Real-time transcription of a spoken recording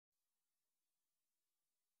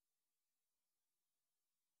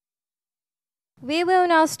We will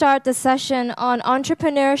now start the session on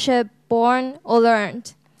entrepreneurship born or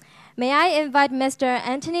learned. May I invite Mr.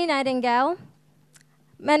 Anthony Nightingale,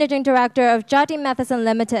 Managing Director of Jardine Matheson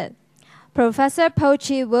Limited, Professor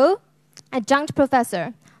Po-Chi Wu, Adjunct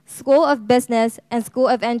Professor, School of Business and School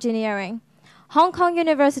of Engineering, Hong Kong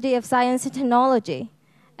University of Science and Technology,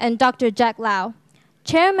 and Dr. Jack Lau,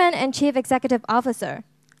 Chairman and Chief Executive Officer,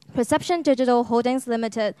 Perception Digital Holdings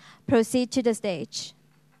Limited, proceed to the stage.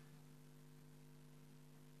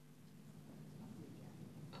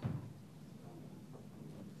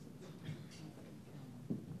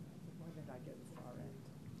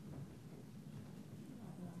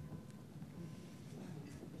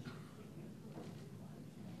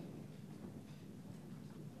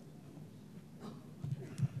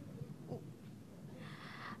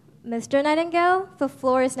 Mr. Nightingale, the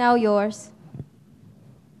floor is now yours.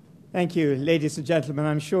 Thank you, ladies and gentlemen.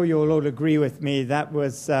 I'm sure you'll all agree with me that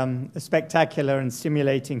was a spectacular and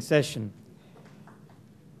stimulating session.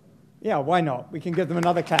 Yeah, why not? We can give them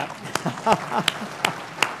another clap.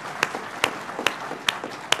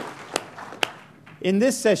 In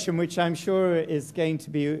this session, which I'm sure is going to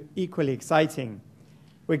be equally exciting,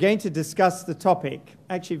 we're going to discuss the topic,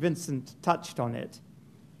 actually Vincent touched on it,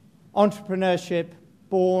 entrepreneurship,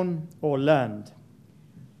 born or learned.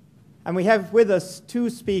 And we have with us two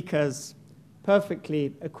speakers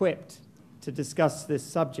perfectly equipped to discuss this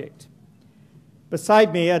subject.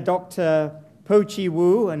 Beside me are Dr. Po-Chi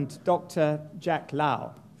Wu and Dr. Jack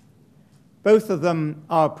Lau. Both of them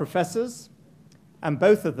are professors, and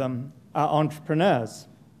both of them are entrepreneurs.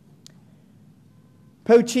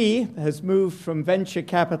 Po-Chi has moved from venture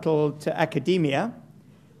capital to academia,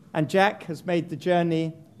 and Jack has made the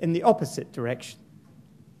journey in the opposite direction.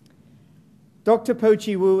 Dr.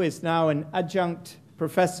 Po-Chi Wu is now an adjunct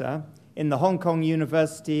professor in the Hong Kong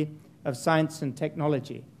University of Science and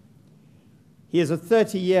Technology. He is a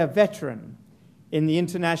 30-year veteran in the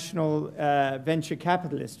international venture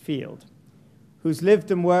capitalist field, who's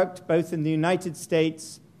lived and worked both in the United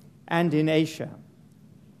States and in Asia.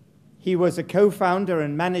 He was a co-founder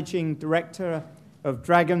and managing director of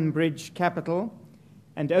Dragon Bridge Capital,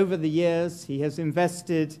 and over the years he has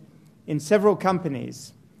invested in several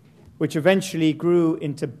companies which eventually grew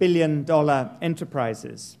into billion-dollar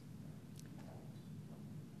enterprises.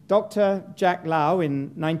 Dr. Jack Lau, in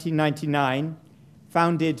 1999,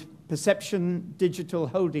 founded Perception Digital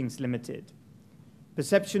Holdings Limited.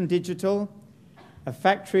 Perception Digital, a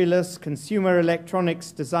factoryless consumer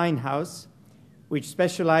electronics design house which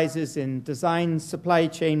specializes in design, supply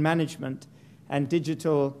chain management, and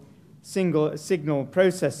digital signal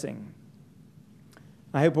processing.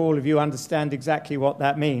 I hope all of you understand exactly what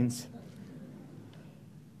that means.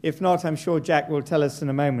 If not, I'm sure Jack will tell us in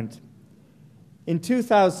a moment. In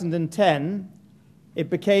 2010, it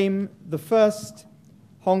became the first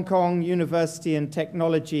Hong Kong University and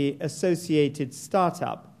Technology associated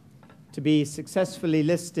startup to be successfully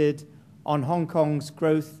listed on Hong Kong's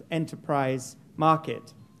growth enterprise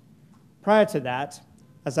market. Prior to that,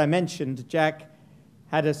 as I mentioned, Jack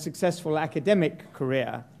had a successful academic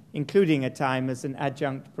career, including a time as an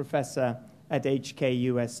adjunct professor at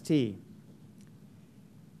HKUST.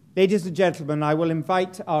 Ladies and gentlemen, I will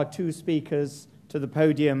invite our two speakers to the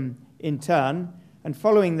podium in turn, and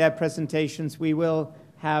following their presentations, we will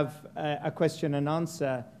have a question and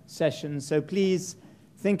answer session. So please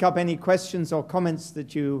think up any questions or comments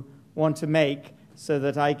that you want to make so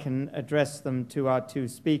that I can address them to our two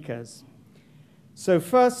speakers. So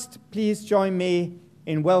first, please join me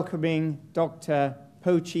in welcoming Dr.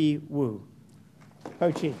 Po-Chi Wu.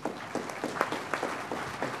 Po-Chi.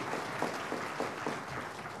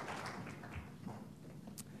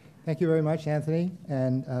 Thank you very much, Anthony,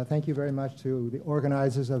 and thank you very much to the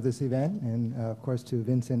organizers of this event, and of course to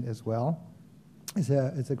Vincent as well. It's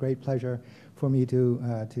a great pleasure for me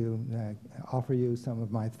to offer you some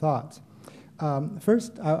of my thoughts.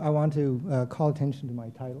 First, I want to call attention to my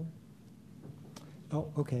title. Oh,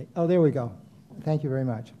 okay. Oh, there we go. Thank you very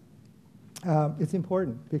much. It's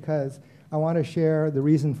important because I want to share the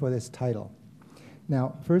reason for this title.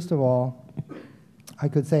 Now, first of all, I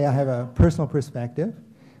could say I have a personal perspective,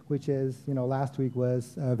 which is, last week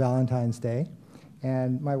was Valentine's Day,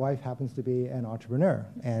 and my wife happens to be an entrepreneur,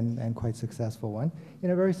 and quite successful one,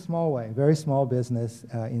 in a very small way, very small business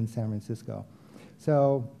in San Francisco.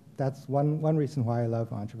 So that's one reason why I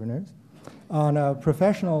love entrepreneurs. On a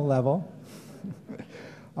professional level,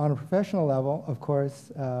 of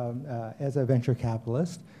course, as a venture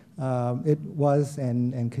capitalist, it was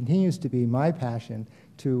and continues to be my passion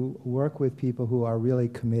to work with people who are really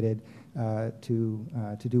committed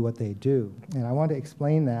to do what they do. And I want to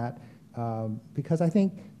explain that because I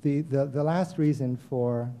think the last reason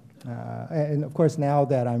for, and of course now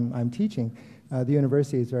that I'm teaching, the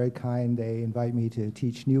university is very kind. They invite me to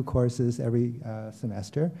teach new courses every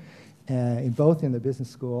semester, both in the business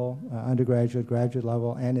school, undergraduate, graduate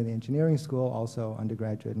level, and in the engineering school, also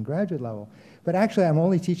undergraduate and graduate level. But actually, I'm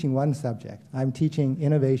only teaching one subject. I'm teaching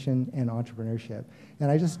innovation and entrepreneurship.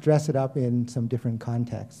 And I just dress it up in some different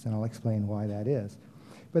contexts, and I'll explain why that is.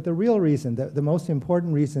 But the real reason, the most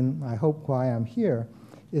important reason, I hope, why I'm here,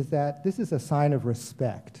 is that this is a sign of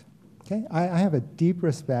respect. Okay? I have a deep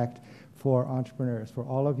respect for entrepreneurs, for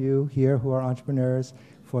all of you here who are entrepreneurs,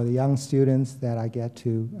 for the young students that I get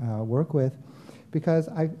to work with, because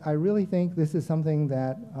I really think this is something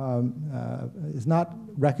that is not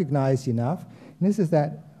recognized enough, and this is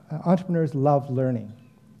that entrepreneurs love learning.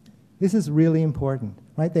 This is really important,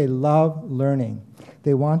 right? They love learning.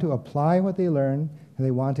 They want to apply what they learn, and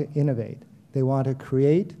they want to innovate. They want to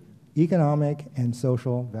create economic and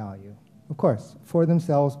social value. Of course, for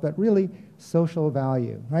themselves, but really social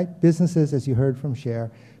value, right? Businesses, as you heard from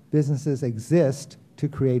Cher, businesses exist to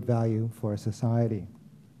create value for society.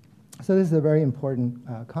 So this is a very important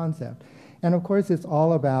concept. And of course, it's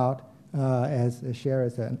all about, as Cher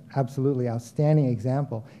is an absolutely outstanding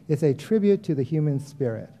example, it's a tribute to the human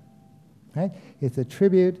spirit, right? It's a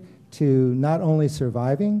tribute to not only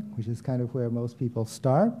surviving, which is kind of where most people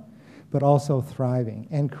start, but also thriving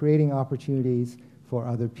and creating opportunities for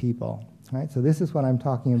other people, right? So this is what I'm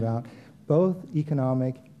talking about, both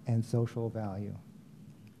economic and social value.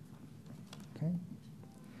 Okay.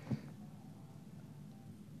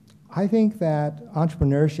 I think that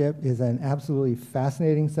entrepreneurship is an absolutely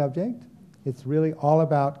fascinating subject. It's really all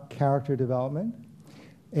about character development.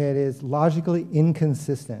 It is logically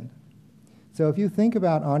inconsistent. So if you think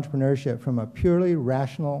about entrepreneurship from a purely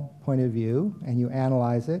rational point of view, and you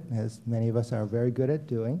analyze it, as many of us are very good at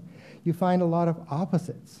doing, you find a lot of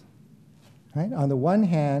opposites, right? On the one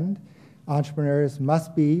hand, entrepreneurs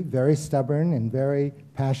must be very stubborn and very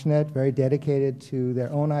passionate, very dedicated to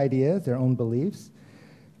their own ideas, their own beliefs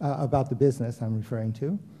about the business I'm referring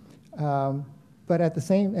to. But at the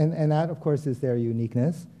same, and that of course is their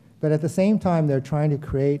uniqueness, but at the same time they're trying to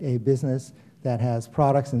create a business that has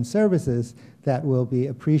products and services that will be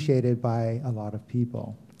appreciated by a lot of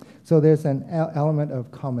people. So there's an element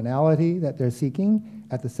of commonality that they're seeking.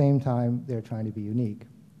 At the same time, they're trying to be unique.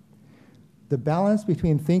 The balance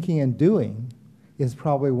between thinking and doing is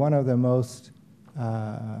probably one of the most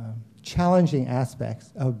challenging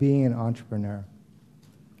aspects of being an entrepreneur.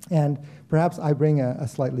 And perhaps I bring a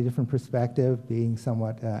slightly different perspective, being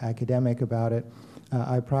somewhat academic about it.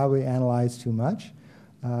 I probably analyze too much.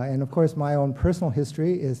 And of course, my own personal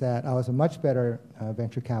history is that I was a much better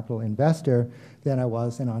venture capital investor than I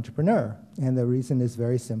was an entrepreneur. And the reason is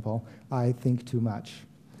very simple. I think too much,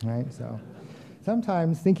 right? So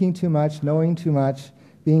sometimes thinking too much, knowing too much,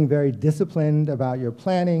 being very disciplined about your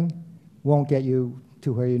planning won't get you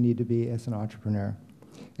to where you need to be as an entrepreneur.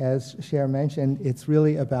 As Cher mentioned, it's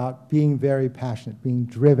really about being very passionate, being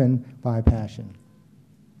driven by passion.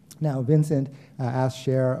 Now, Vincent asked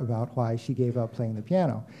Cher about why she gave up playing the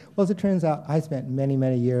piano. Well, as it turns out, I spent many,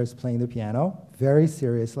 many years playing the piano, very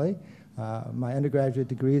seriously. My undergraduate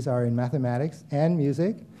degrees are in mathematics and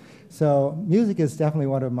music, so music is definitely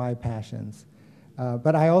one of my passions.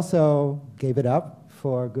 But I also gave it up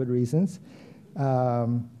for good reasons.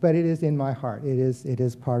 But it is in my heart. It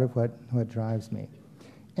is part of what drives me.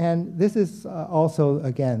 And this is also,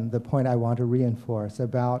 again, the point I want to reinforce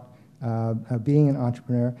about being an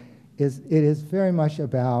entrepreneur. It is very much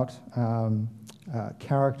about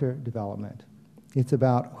character development. It's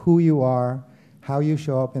about who you are, how you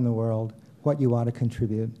show up in the world, what you want to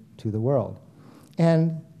contribute to the world.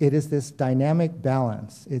 And it is this dynamic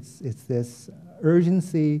balance. It's this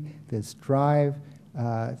urgency, this drive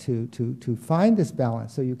to find this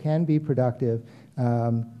balance so you can be productive,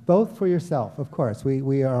 both for yourself, of course.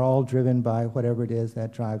 We are all driven by whatever it is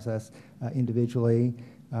that drives us individually,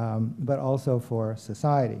 but also for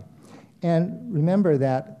society. And remember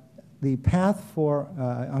that the path for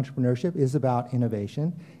entrepreneurship is about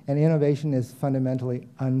innovation, and innovation is fundamentally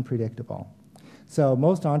unpredictable. So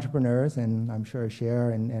most entrepreneurs, and I'm sure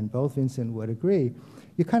Cher and both Vincent would agree,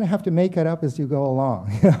 you kind of have to make it up as you go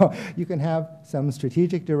along. You can have some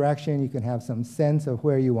strategic direction, you can have some sense of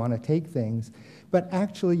where you want to take things, but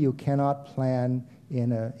actually you cannot plan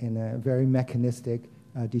in a very mechanistic,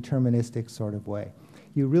 deterministic sort of way.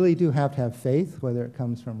 You really do have to have faith, whether it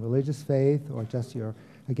comes from religious faith or just your,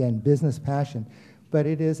 again, business passion. But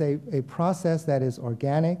it is a process that is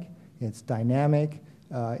organic, it's dynamic,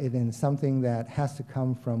 it is something that has to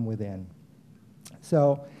come from within.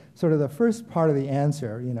 So sort of the first part of the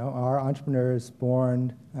answer, you know, are entrepreneurs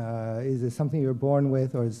born, is it something you're born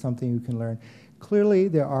with or is it something you can learn? Clearly,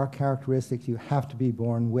 there are characteristics you have to be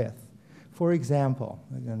born with. For example,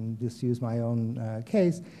 I can just use my own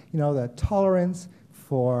case, you know, the tolerance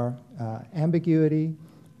for ambiguity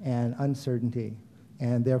and uncertainty,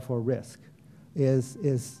 and therefore risk,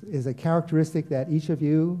 is a characteristic that each of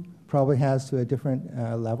you probably has to a different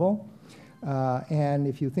level. And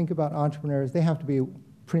if you think about entrepreneurs, they have to be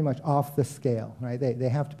pretty much off the scale, right? They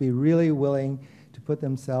have to be really willing to put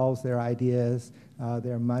themselves, their ideas,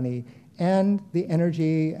 their money, and the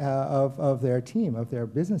energy of their team, of their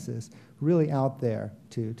businesses, really out there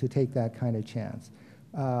to take that kind of chance.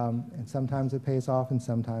 And sometimes it pays off and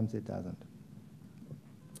sometimes it doesn't.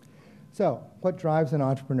 So, what drives an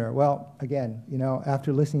entrepreneur? Well, again, you know,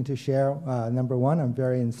 after listening to Cher, number one, I'm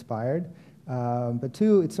very inspired. But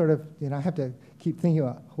two, it's sort of, you know, I have to keep thinking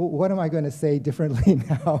about what am I going to say differently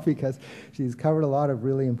now, because she's covered a lot of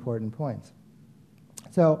really important points.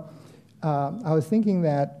 So, I was thinking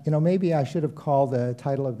that, you know, maybe I should have called the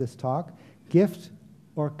title of this talk, Gift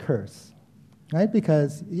or Curse, right?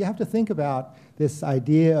 Because you have to think about this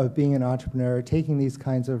idea of being an entrepreneur, taking these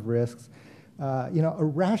kinds of risks. You know, a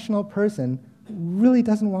rational person really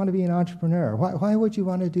doesn't want to be an entrepreneur. Why would you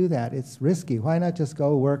want to do that? It's risky. Why not just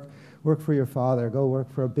go work for your father, go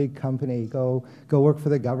work for a big company, go work for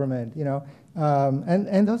the government, you know?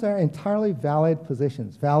 And those are entirely valid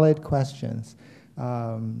positions, valid questions.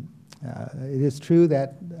 It is true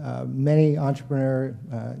that there are many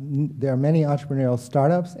entrepreneurial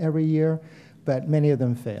startups every year, but many of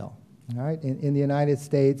them fail. All right? In the United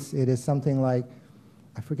States, it is something like,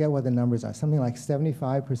 I forget what the numbers are, something like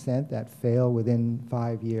 75% that fail within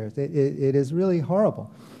 5 years. It is really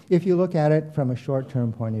horrible if you look at it from a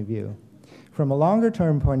short-term point of view. From a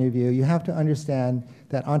longer-term point of view, you have to understand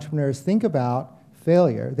that entrepreneurs think about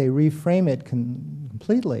failure. They reframe it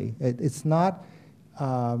completely. It's not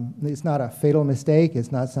a fatal mistake.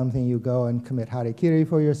 It's not something you go and commit harakiri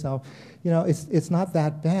for yourself. You know, it's not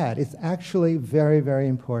that bad. It's actually very, very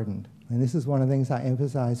important. And this is one of the things I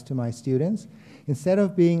emphasize to my students. Instead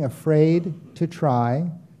of being afraid to try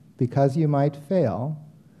because you might fail,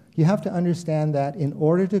 you have to understand that in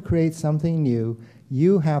order to create something new,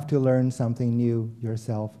 you have to learn something new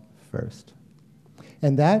yourself first.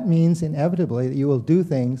 And that means inevitably that you will do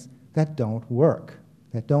things that don't work,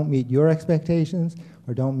 that don't meet your expectations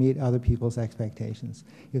or don't meet other people's expectations.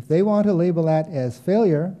 If they want to label that as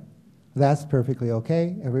failure, that's perfectly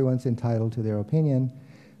okay. Everyone's entitled to their opinion.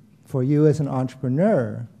 For you as an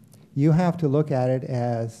entrepreneur, you have to look at it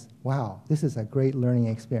as, wow, this is a great learning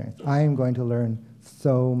experience. I am going to learn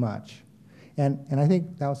so much. And I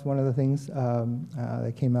think that was one of the things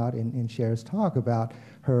that came out in Cher's talk about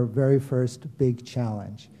her very first big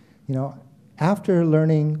challenge. You know, after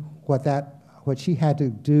learning what she had to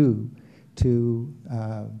do to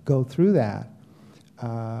go through that,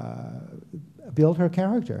 build her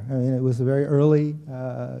character. I mean, it was a very early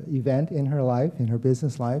event in her life, in her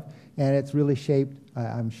business life, and it's really shaped,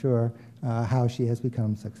 I'm sure, how she has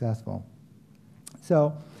become successful.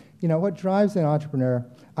 So, you know, what drives an entrepreneur,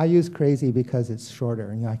 I use crazy because it's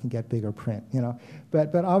shorter, and, you know, I can get bigger print, you know.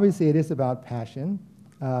 But obviously it is about passion.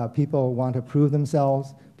 People want to prove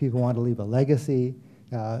themselves. People want to leave a legacy.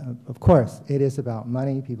 Of course, it is about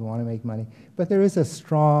money. People want to make money. But there is a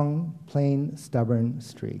strong, plain, stubborn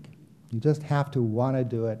streak. You just have to want to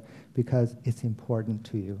do it because it's important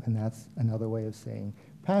to you, and that's another way of saying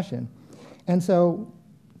passion. And so,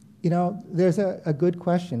 you know, there's a good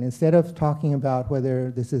question. Instead of talking about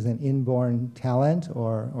whether this is an inborn talent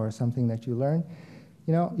or something that you learn,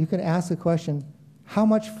 you know, you could ask the question, how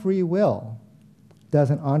much free will does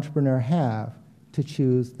an entrepreneur have to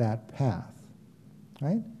choose that path,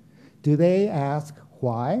 right? Do they ask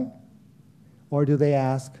why, or do they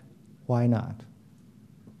ask why not?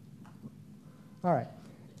 All right.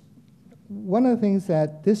 One of the things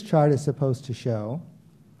that this chart is supposed to show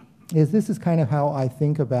is this is kind of how I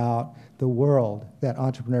think about the world that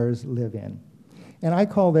entrepreneurs live in. And I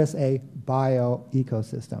call this a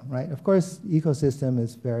bio-ecosystem, right? Of course, ecosystem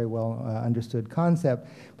is a very well understood concept,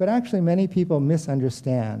 but actually many people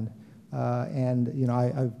misunderstand. And, you know,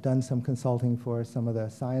 I've done some consulting for some of the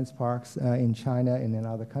science parks in China and in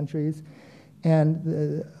other countries.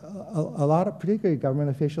 And a lot of, particularly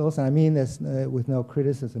government officials, and I mean this with no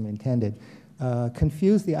criticism intended,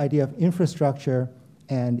 confuse the idea of infrastructure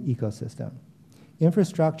and ecosystem.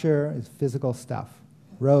 Infrastructure is physical stuff,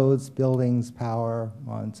 roads, buildings, power,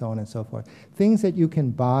 and so on and so forth. Things that you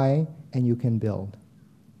can buy and you can build.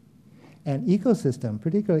 An ecosystem,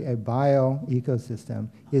 particularly a bio-ecosystem,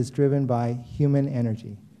 is driven by human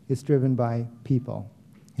energy. It's driven by people.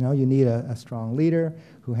 You know, you need a strong leader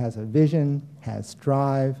who has a vision, has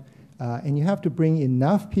drive, and you have to bring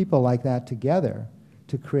enough people like that together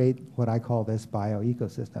to create what I call this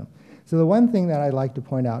bioecosystem. So the one thing that I'd like to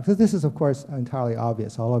point out, because this is, of course, entirely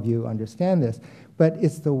obvious, all of you understand this, but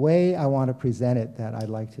it's the way I want to present it that I'd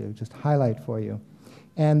like to just highlight for you.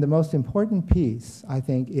 And the most important piece, I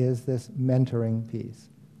think, is this mentoring piece.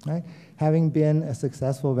 Right? Having been a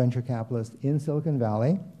successful venture capitalist in Silicon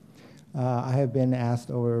Valley, I have been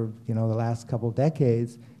asked over the last couple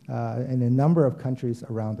decades in a number of countries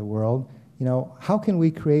around the world, how can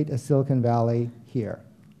we create a Silicon Valley here?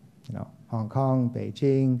 Hong Kong,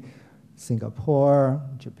 Beijing, Singapore,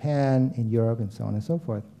 Japan, in Europe, and so on and so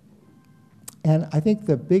forth. And I think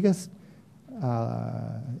the biggest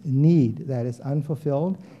need that is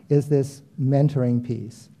unfulfilled is this mentoring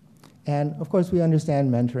piece. And of course, we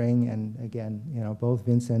understand mentoring, and again, both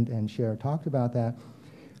Vincent and Cher talked about that.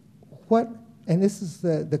 And this is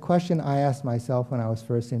the question I asked myself when I was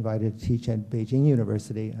first invited to teach at Beijing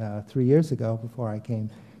University 3 years ago before I came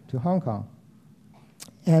to Hong Kong.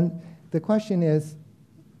 And the question is,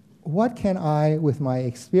 what can I, with my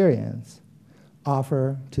experience,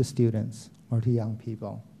 offer to students or to young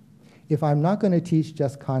people? If I'm not going to teach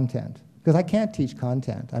just content, because I can't teach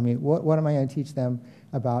content. I mean, what am I going to teach them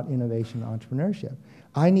about innovation and entrepreneurship?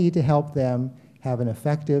 I need to help them have an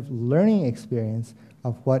effective learning experience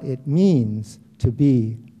of what it means to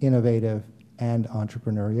be innovative and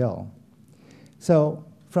entrepreneurial. So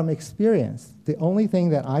from experience, the only thing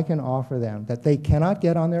that I can offer them that they cannot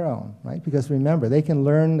get on their own, right? Because remember, they can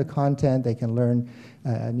learn the content, they can learn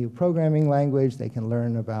a new programming language, they can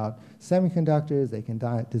learn about semiconductors, they can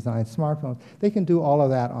design smartphones, they can do all of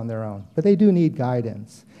that on their own. But they do need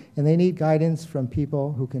guidance. And they need guidance from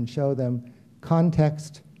people who can show them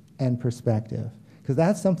context and perspective. Because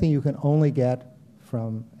that's something you can only get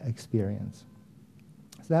from experience.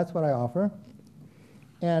 So that's what I offer.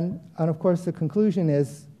 And of course, the conclusion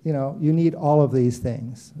is, you need all of these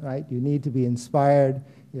things, right? You need to be inspired,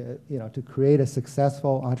 to create a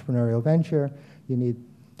successful entrepreneurial venture. You need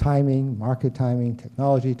timing, market timing,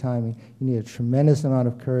 technology timing. You need a tremendous amount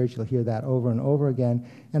of courage. You'll hear that over and over again.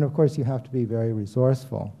 And of course, you have to be very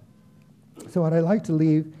resourceful. So what I'd like to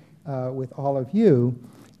leave with all of you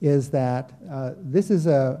is that this is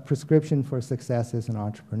a prescription for success as an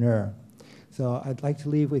entrepreneur. So I'd like to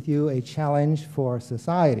leave with you a challenge for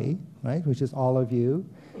society, right, which is all of you,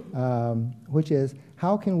 which is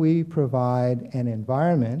how can we provide an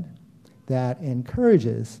environment that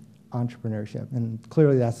encourages entrepreneurship? And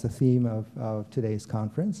clearly that's the theme of today's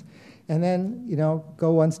conference. And then,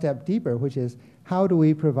 go one step deeper, which is how do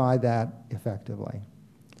we provide that effectively?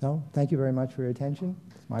 So thank you very much for your attention.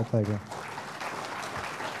 It's my pleasure.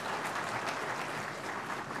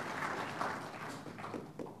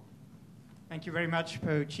 Thank you very much,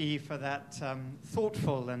 Po Chi, for that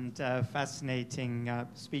thoughtful and fascinating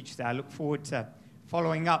speech there. I look forward to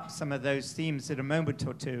following up some of those themes in a moment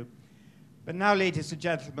or two. But now, ladies and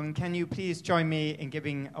gentlemen, can you please join me in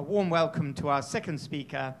giving a warm welcome to our second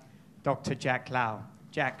speaker, Dr. Jack Lau.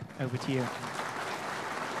 Jack, over to you.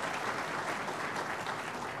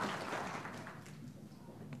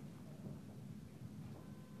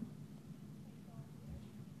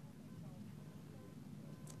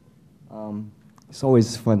 It's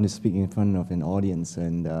always fun to speak in front of an audience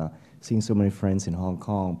and seeing so many friends in Hong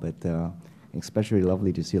Kong, but especially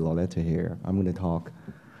lovely to see Loretta here. I'm going to talk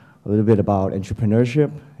a little bit about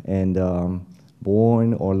entrepreneurship and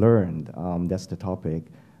born or learned. That's the topic.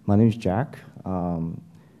 My name is Jack.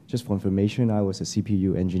 Just for information, I was a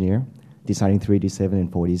CPU engineer, designing 3D7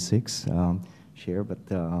 and 46 share, but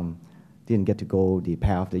didn't get to go the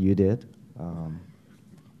path that you did.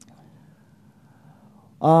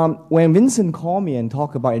 When Vincent called me and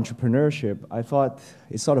talked about entrepreneurship, I thought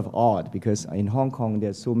it's sort of odd because in Hong Kong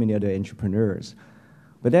there's so many other entrepreneurs.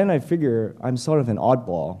 But then I figure I'm sort of an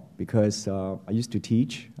oddball because I used to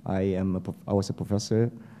teach. I was a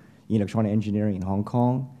professor in electronic engineering in Hong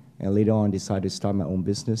Kong, and later on decided to start my own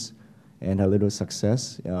business and had a little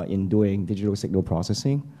success in doing digital signal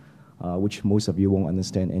processing, which most of you won't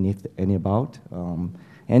understand any about.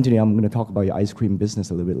 Anthony, I'm going to talk about your ice cream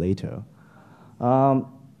business a little bit later.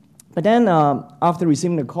 But then after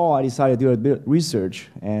receiving the call, I decided to do a bit of research,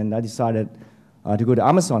 and I decided to go to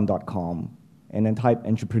Amazon.com and then type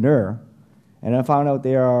entrepreneur, and I found out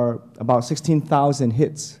there are about 16,000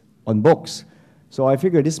 hits on books. So I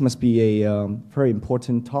figured this must be a very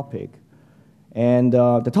important topic. And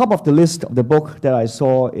the top of the list of the book that I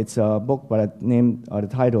saw, it's a book by the name, the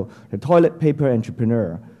title, The Toilet Paper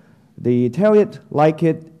Entrepreneur. The Tell It, Like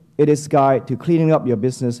It, It is Guide to Cleaning Up Your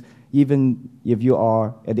Business even if you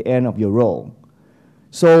are at the end of your role.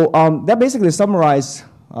 So that basically summarizes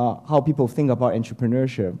how people think about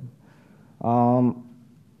entrepreneurship.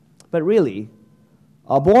 But really,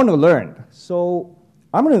 born or learned. So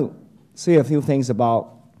I'm going to say a few things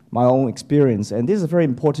about my own experience, and this is a very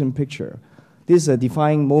important picture. This is a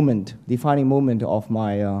defining moment of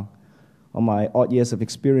my odd years of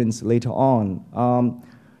experience later on.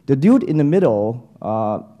 The dude in the middle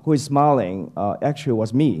who is smiling actually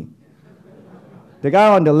was me. The guy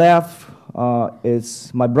on the left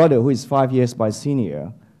is my brother, who is 5 years my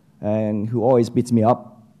senior, and who always beats me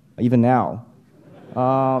up, even now.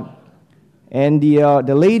 And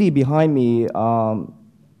the lady behind me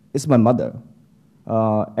is my mother.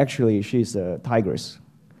 Actually, she's a tigress.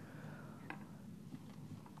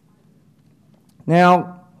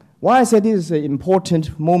 Now, why I said this is an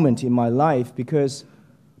important moment in my life, because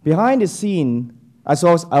behind the scene, as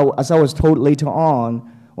I was told later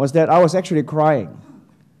on, was that I was actually crying.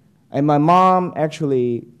 And my mom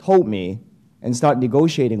actually told me and started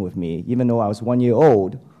negotiating with me, even though I was 1 year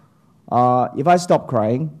old. If I stopped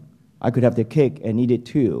crying, I could have the cake and eat it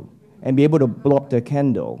too, and be able to blow up the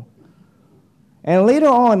candle. And later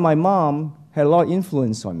on, my mom had a lot of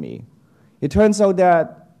influence on me. It turns out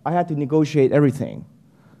that I had to negotiate everything.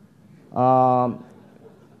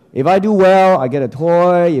 If I do well, I get a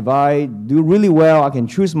toy. If I do really well, I can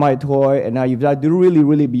choose my toy. And now if I do really,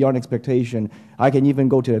 really beyond expectation, I can even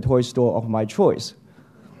go to the toy store of my choice.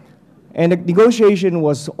 And the negotiation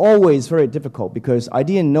was always very difficult because I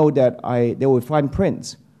didn't know that they would fine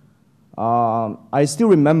print. I still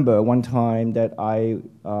remember one time that I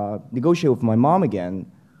negotiated with my mom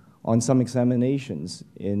again on some examinations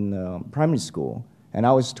in primary school. And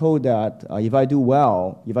I was told that if I did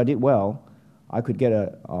well, I could get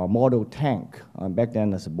a model tank. Back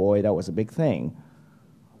then, as a boy, that was a big thing.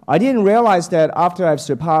 I didn't realize that after I've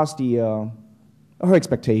surpassed her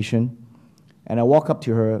expectation, and I walked up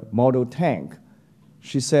to her model tank,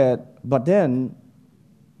 she said, but then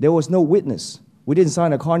there was no witness. We didn't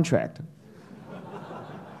sign a contract.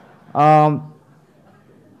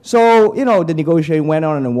 So, the negotiation went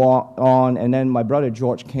on and on, and then my brother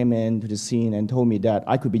George came into the scene and told me that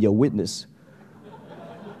I could be a witness,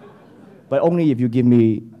 but only if you give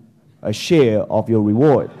me a share of your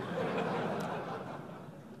reward.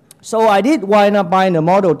 So I did wind up buying a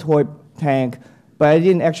model toy tank, but I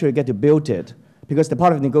didn't actually get to build it, because the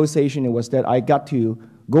part of the negotiation was that I got to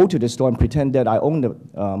go to the store and pretend that I owned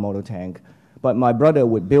the model tank, but my brother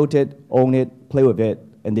would build it, own it, play with it,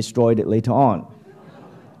 and destroy it later on.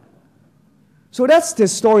 So that's the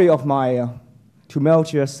story of my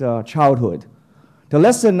tumultuous childhood. The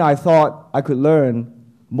lesson I thought I could learn,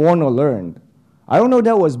 born or learned. I don't know if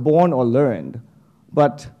that was born or learned,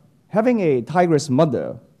 but having a tigress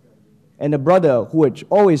mother and a brother who was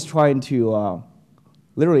always trying to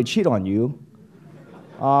literally cheat on you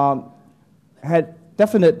had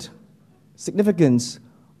definite significance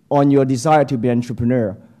on your desire to be an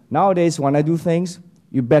entrepreneur. Nowadays, when I do things,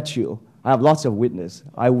 you bet you, I have lots of witness.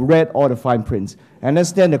 I read all the fine prints and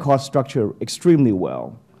understand the cost structure extremely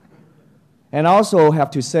well. And I also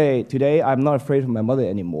have to say, today I'm not afraid of my mother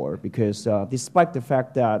anymore, because despite the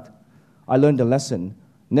fact that I learned the lesson,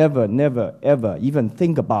 never, never, ever even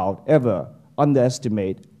think about, ever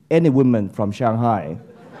underestimate any woman from Shanghai.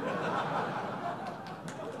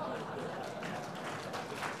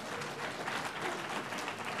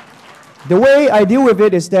 The way I deal with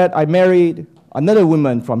it is that I married another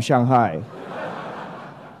woman from Shanghai.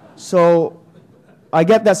 So I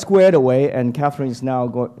get that squared away, and Catherine is now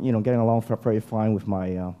getting along very fine with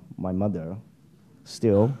my mother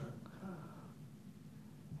still.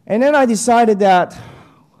 And then I decided that,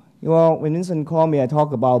 when Vincent called me, I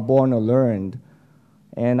talked about born or learned,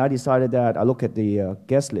 and I decided that I look at the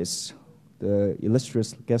guest list, the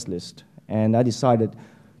illustrious guest list, and I decided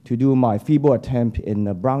to do my feeble attempt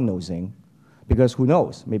in brown nosing, because who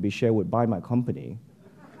knows, maybe Cher would buy my company.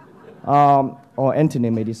 Or Anthony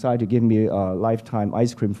may decide to give me a lifetime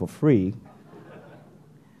ice cream for free.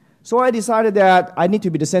 So I decided that I need to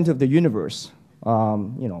be the center of the universe.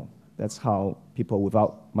 That's how people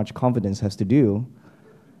without much confidence has to do.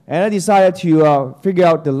 And I decided to figure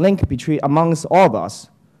out the link amongst all of us.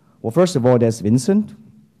 Well, first of all, there's Vincent.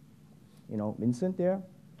 Vincent there.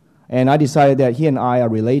 And I decided that he and I are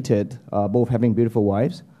related, both having beautiful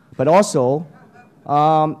wives. But also,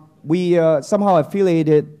 we somehow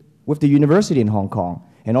affiliated with the university in Hong Kong.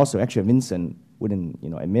 And also, actually, Vincent wouldn't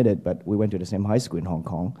admit it, but we went to the same high school in Hong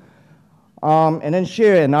Kong. And then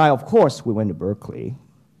Cher and I, of course, we went to Berkeley.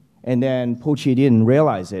 And then Po Chi didn't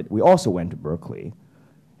realize it. We also went to Berkeley.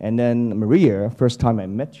 And then Maria, first time I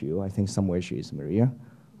met you, I think somewhere she is, Maria,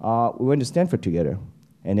 we went to Stanford together.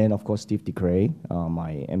 And then, of course, Steve DeCray,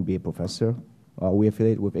 my MBA professor. We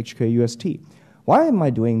affiliate with HKUST. Why am I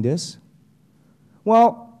doing this?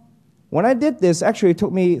 Well, when I did this, actually it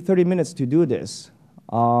took me 30 minutes to do this.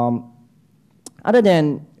 Other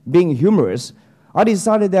than being humorous, I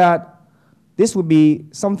decided that this would be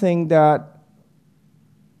something that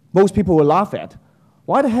most people will laugh at.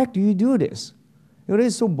 Why the heck do you do this? It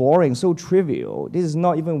is so boring, so trivial. This is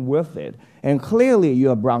not even worth it. And clearly you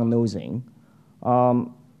are brown-nosing. But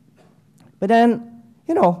then,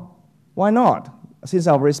 why not? Since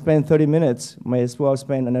I've already spent 30 minutes, might as well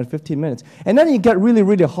spend another 15 minutes. And then it got really,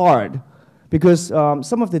 really hard because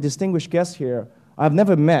some of the distinguished guests here I've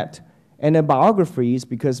never met. And their biographies,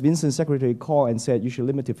 because Vincent's secretary called and said you should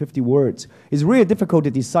limit to 50 words, it's really difficult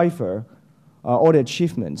to decipher all the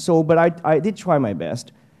achievements. But I did try my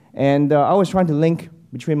best. And I was trying to link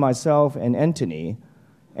between myself and Anthony.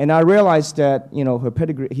 And I realized that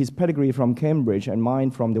his pedigree from Cambridge and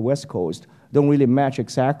mine from the West Coast don't really match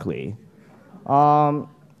exactly. And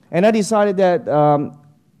I decided that,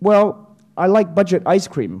 I like budget ice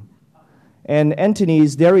cream. And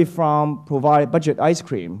Anthony's dairy farm provided budget ice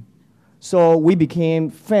cream. So we became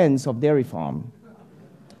fans of Dairy Farm.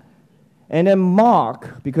 And then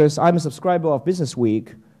Mark, because I'm a subscriber of Business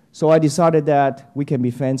Week, so I decided that we can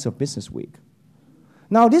be fans of Business Week.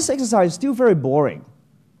 Now, this exercise is still very boring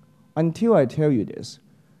until I tell you this.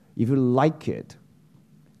 If you like it,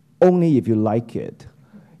 only if you like it,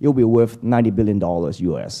 you'll be worth $90 billion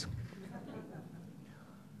US.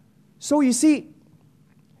 So you see,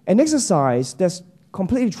 an exercise that's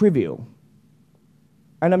completely trivial,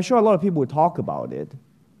 and I'm sure a lot of people will talk about it,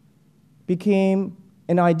 became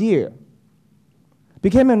an idea.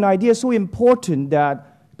 Became an idea so important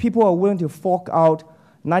that people are willing to fork out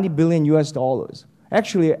 $90 billion US.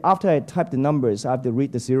 Actually, after I type the numbers, I have to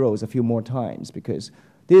read the zeros a few more times because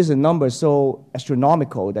this is a number so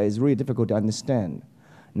astronomical that it's really difficult to understand.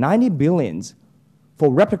 90 billions for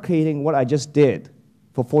replicating what I just did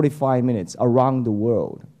for 45 minutes around the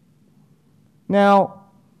world. Now,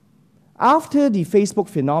 after the Facebook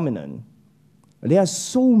phenomenon, there are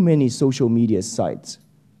so many social media sites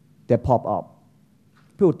that pop up.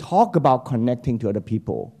 People talk about connecting to other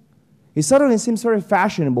people. It suddenly seems very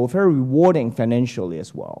fashionable, very rewarding financially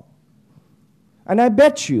as well. And I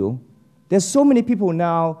bet you there's so many people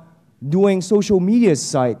now doing social media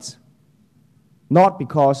sites not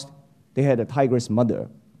because they had a tigress mother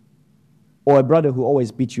or a brother who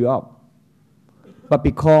always beat you up, but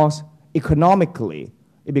because economically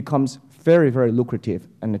it becomes very, very lucrative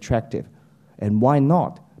and attractive. And why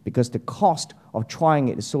not? Because the cost of trying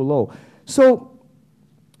it is so low. So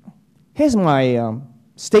here's my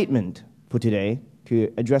statement for today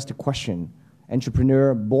to address the question,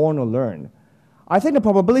 entrepreneur, born or learned. I think the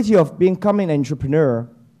probability of becoming an entrepreneur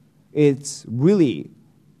is really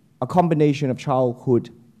a combination of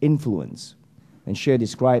childhood influence. And Cher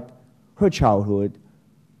described her childhood,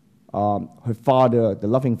 her father, the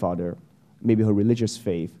loving father, maybe her religious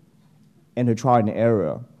faith, and her trial and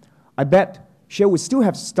error. I bet Cher would still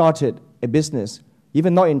have started a business,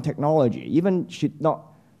 even not in technology. Even she did not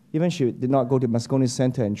go to Moscone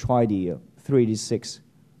Center and try the 386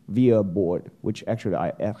 VIA board, which actually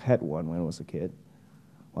I had one when I was a kid.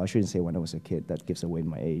 Well, I shouldn't say when I was a kid. That gives away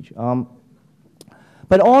my age.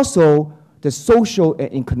 But also the social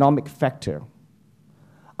and economic factor.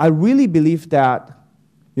 I really believe that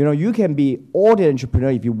you can be all the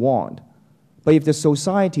entrepreneur if you want, but if the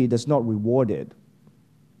society does not reward it,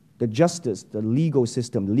 the justice, the legal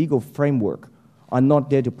system, the legal framework are not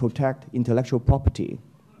there to protect intellectual property.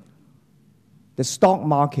 The stock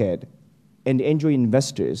market and the angel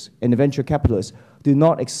investors and the venture capitalists do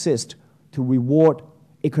not exist to reward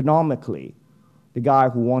economically the guy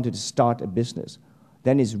who wanted to start a business.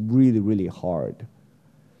 Then it's really, really hard.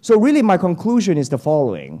 So really my conclusion is the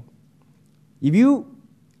following. If you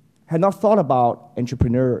had not thought about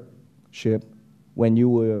entrepreneurship when you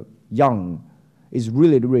were young, it's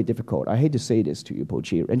really, really difficult. I hate to say this to you,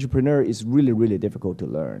 Pochi. Entrepreneur is really, really difficult to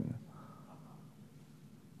learn.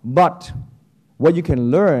 But what you can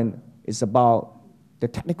learn is about the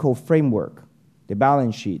technical framework, the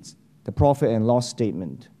balance sheets, the profit and loss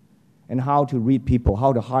statement, and how to read people,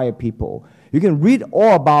 how to hire people. You can read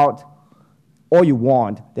all about all you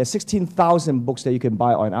want. There's 16,000 books that you can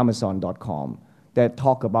buy on Amazon.com that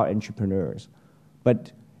talk about entrepreneurs.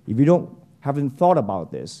 But if you haven't thought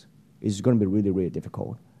about this, it's going to be really, really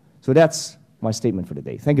difficult. So that's my statement for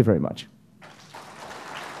today. Thank you very much.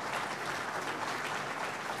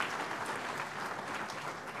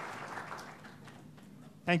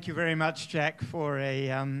 Thank you very much, Jack, for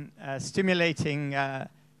a stimulating,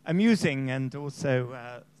 amusing, and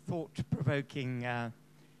also thought-provoking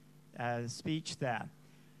speech there.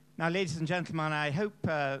 Now, ladies and gentlemen, I hope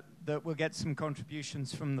that we'll get some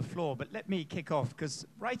contributions from the floor, but let me kick off, because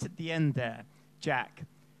right at the end there, Jack,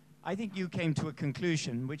 I think you came to a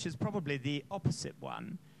conclusion which is probably the opposite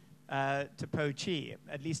one to Po Chi.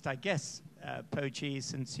 At least I guess, Po Chi,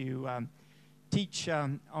 since you teach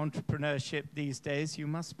entrepreneurship these days, you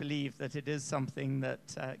must believe that it is something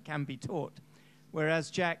that can be taught.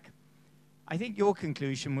 Whereas, Jack, I think your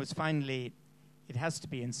conclusion was finally it has to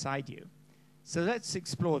be inside you. So let's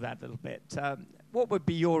explore that a little bit. What would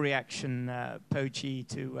be your reaction, Po Chi,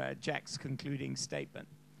 to Jack's concluding statement?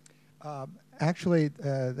 Actually,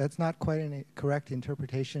 that's not quite a correct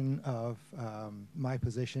interpretation of my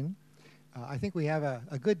position. I think we have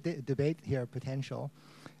a good debate here, potential.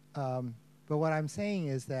 But what I'm saying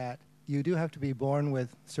is that you do have to be born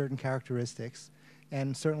with certain characteristics,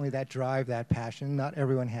 and certainly that drive, that passion. Not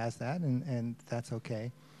everyone has that, and that's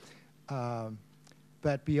okay.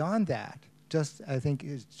 But beyond that, just I think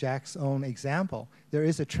is Jack's own example, there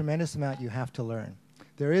is a tremendous amount you have to learn.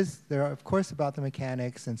 There are, of course, about the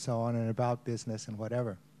mechanics and so on, and about business and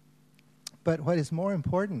whatever. But what is more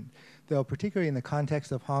important, though, particularly in the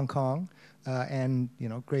context of Hong Kong and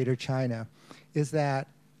Greater China, is that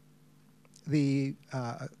the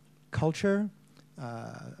culture,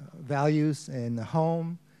 values in the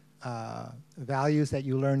home, values that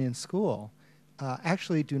you learn in school,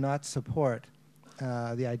 actually do not support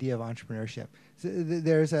the idea of entrepreneurship. So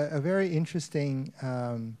there's a very interesting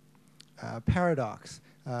paradox.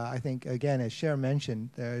 I think, again, as Cher mentioned,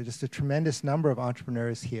 there are just a tremendous number of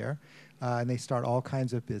entrepreneurs here, and they start all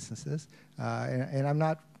kinds of businesses. And I'm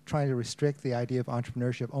not trying to restrict the idea of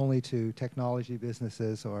entrepreneurship only to technology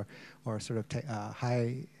businesses or sort of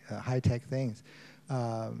high-tech things.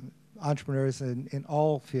 Entrepreneurs in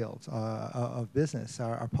all fields of business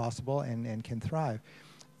are possible and can thrive.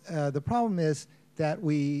 The problem is that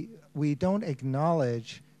we don't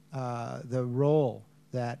acknowledge the role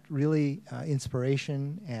that really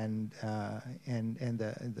inspiration and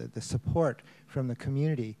the support from the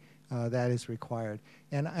community that is required.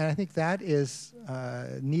 And I think that is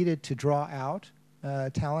needed to draw out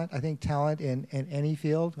talent. I think talent in any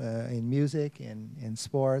field, in music, in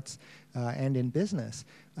sports, and in business.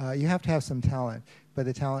 You have to have some talent, but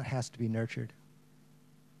the talent has to be nurtured.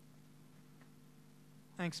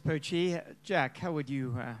 Thanks, Po Chi. Jack, how would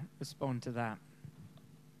you respond to that?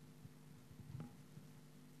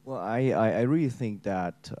 Well, I really think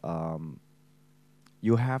that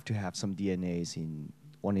you have to have some DNAs in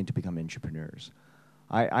wanting to become entrepreneurs.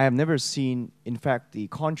 I have never seen, in fact, the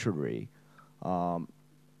contrary.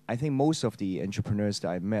 I think most of the entrepreneurs that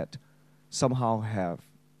I've met somehow have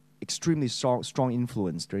extremely strong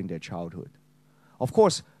influence during their childhood. Of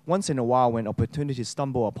course, once in a while when opportunities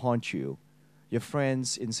stumble upon you, your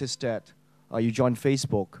friends insist that you join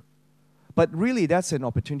Facebook. But really, that's an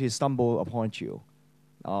opportunity to stumble upon you.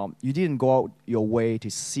 You didn't go out your way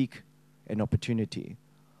to seek an opportunity.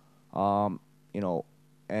 And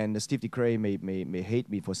Steve DeCray may hate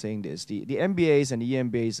me for saying this. The MBAs and the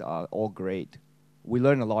EMBAs are all great. We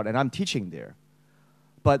learn a lot, and I'm teaching there.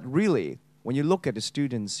 But really, when you look at the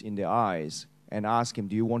students in their eyes and ask him,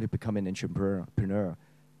 do you want to become an entrepreneur?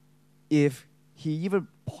 If he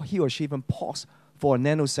or she even pause for a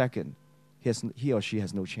nanosecond, he or she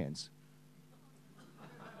has no chance.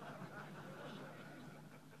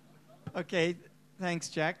 Okay, thanks,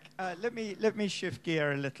 Jack. Let me shift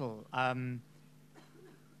gear a little.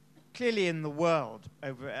 Clearly, in the world,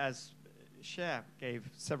 as Cher gave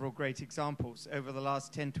several great examples, over the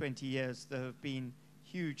last 10, 20 years, there have been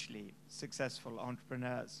hugely successful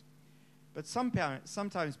entrepreneurs. But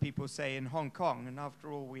sometimes people say in Hong Kong, and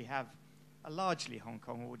after all, we have a largely Hong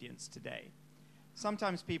Kong audience today,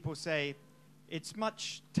 sometimes people say it's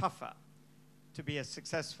much tougher to be a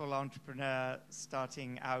successful entrepreneur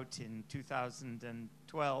starting out in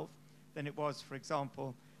 2012 than it was, for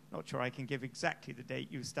example, not sure I can give exactly the date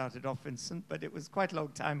you started off, Vincent, but it was quite a long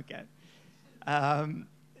time ago.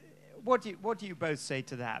 What do you both say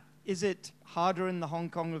to that? Is it harder in the Hong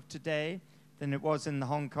Kong of today than it was in the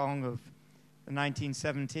Hong Kong of the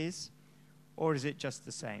 1970s, or is it just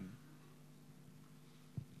the same?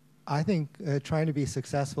 I think trying to be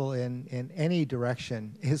successful in any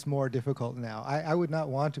direction is more difficult now. I would not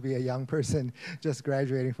want to be a young person just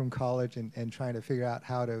graduating from college and trying to figure out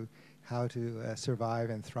how to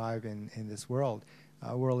survive and thrive in this world.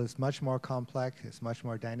 Our world is much more complex, it's much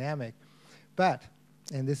more dynamic. But,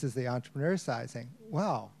 and this is the entrepreneur side saying,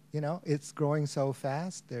 wow, it's growing so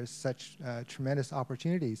fast, there's such tremendous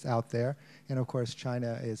opportunities out there, and of course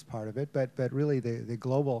China is part of it, but really the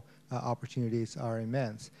global opportunities are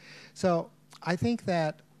immense. So I think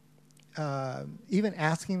that even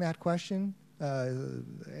asking that question,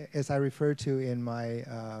 as I referred to in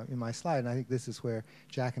my slide, and I think this is where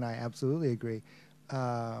Jack and I absolutely agree,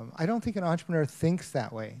 I don't think an entrepreneur thinks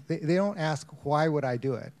that way. They don't ask, why would I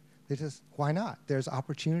do it? They just, why not? There's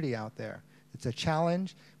opportunity out there. It's a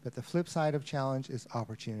challenge, but the flip side of challenge is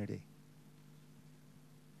opportunity.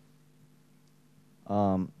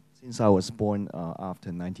 Since I was born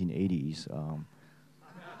after 1980s,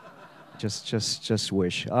 just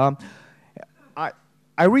wish.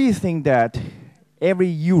 I really think that every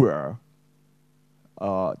year,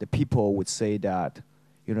 the people would say that,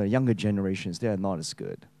 younger generations, they are not as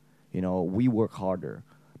good. We work harder.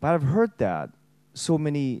 But I've heard that so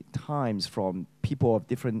many times from people of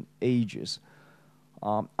different ages.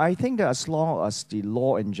 I think that as long as the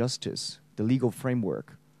law and justice, the legal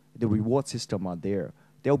framework, the reward system are there,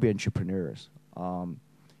 there'll be entrepreneurs.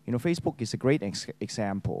 Facebook is a great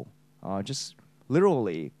example. Just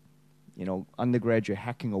literally, undergraduate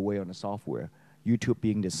hacking away on the software, YouTube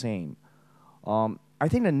being the same. I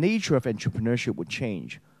think the nature of entrepreneurship would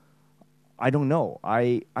change. I don't know.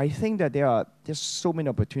 I think that there's so many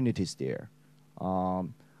opportunities there.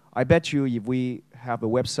 I bet you if we have a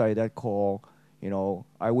website that called,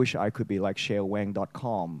 I wish I could be like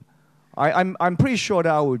sharewang.com, I'm pretty sure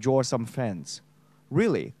that I will draw some fans,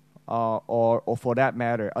 really, or for that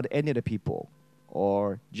matter, any of the people,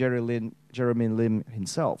 or Jeremy Lim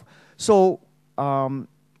himself. So I'm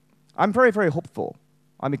very, very hopeful.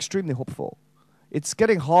 I'm extremely hopeful. It's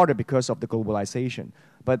getting harder because of the globalization,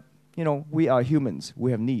 but we are humans.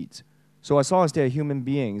 We have needs. So as long as there are human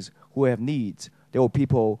beings who have needs, there are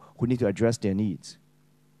people who need to address their needs.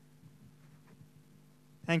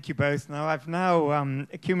 Thank you both. Now, I've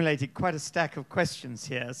accumulated quite a stack of questions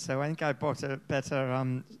here, so I think I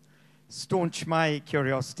better staunch my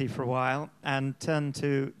curiosity for a while and turn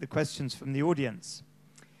to the questions from the audience.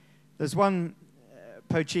 There's one,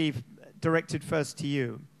 Po-Chief, directed first to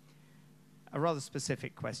you. A rather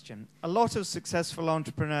specific question. A lot of successful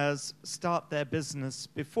entrepreneurs start their business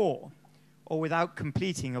before or without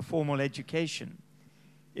completing a formal education.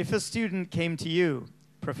 If a student came to you,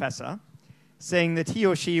 Professor, saying that he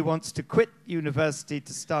or she wants to quit university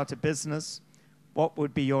to start a business, what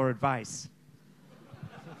would be your advice?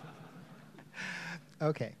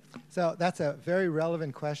 Okay, so that's a very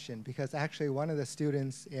relevant question, because actually one of the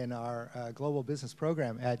students in our global business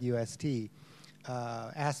program at UST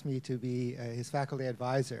asked me to be his faculty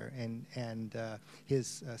advisor, and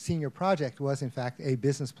his senior project was in fact a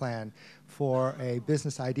business plan for a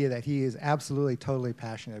business idea that he is absolutely, totally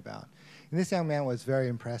passionate about. And this young man was very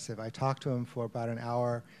impressive. I talked to him for about an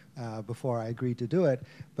hour before I agreed to do it,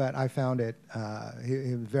 but I found it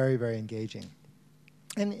very, very engaging.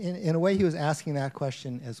 And in a way, he was asking that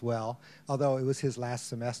question as well, although it was his last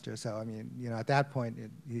semester. So, I mean, at that point,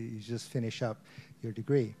 you just finish up your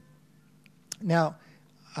degree. Now,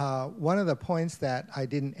 one of the points that I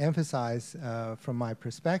didn't emphasize from my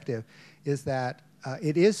perspective is that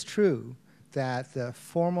it is true that the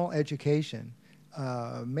formal education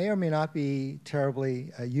may or may not be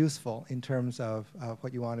terribly useful in terms of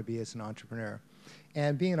what you want to be as an entrepreneur.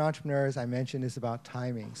 And being an entrepreneur, as I mentioned, is about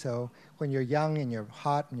timing. So when you're young and you're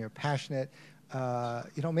hot and you're passionate,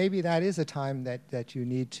 maybe that is a time that you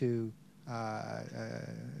need to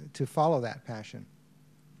follow that passion.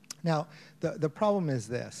 Now, the problem is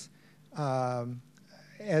this.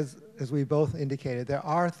 As we both indicated, there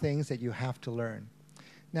are things that you have to learn.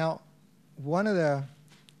 Now, one of the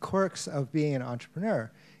quirks of being an entrepreneur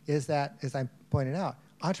is that, as I pointed out,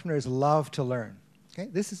 entrepreneurs love to learn. Okay?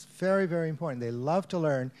 This is very, very important. They love to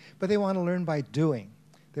learn, but they want to learn by doing.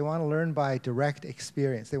 They want to learn by direct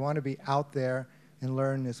experience. They want to be out there and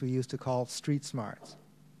learn, as we used to call, street smarts.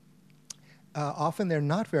 Often they're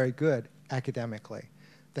not very good academically.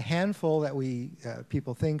 The handful that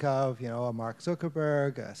people think of, a Mark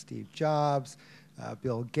Zuckerberg, Steve Jobs,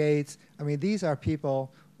 Bill Gates, I mean, these are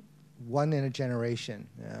people, one in a generation,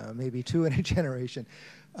 maybe two in a generation.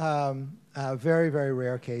 Very, very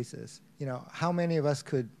rare cases. How many of us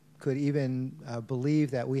could even believe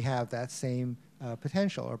that we have that same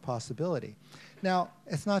potential or possibility? Now,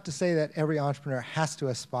 it's not to say that every entrepreneur has to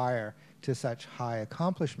aspire to such high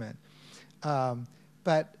accomplishment,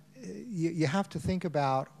 but you have to think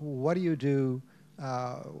about, what do you do,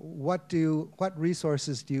 what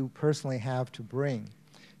resources do you personally have to bring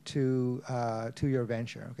to your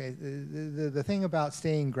venture? Okay, the thing about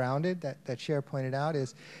staying grounded that Cher pointed out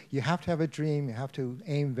is you have to have a dream, you have to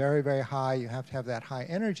aim very, very high, you have to have that high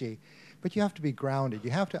energy, but you have to be grounded.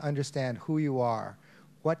 You have to understand who you are,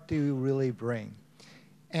 what do you really bring,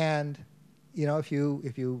 and you know, if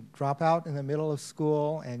you drop out in the middle of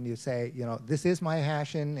school and you say, you know, this is my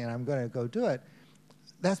passion and I'm going to go do it,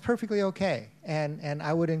 that's perfectly okay. And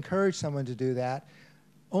I would encourage someone to do that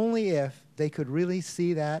only if they could really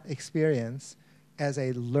see that experience as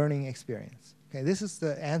a learning experience. Okay, this is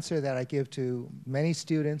the answer that I give to many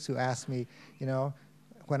students who ask me, you know,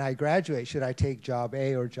 when I graduate, should I take job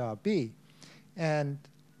A or job B? And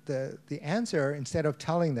the answer, instead of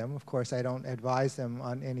telling them, of course I don't advise them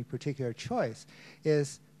on any particular choice,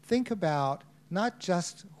 is think about not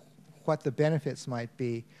just what the benefits might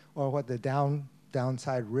be or what the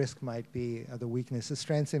downside risk might be, the weaknesses,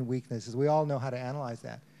 strengths and weaknesses. We all know how to analyze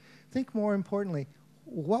that. Think more importantly,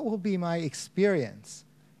 what will be my experience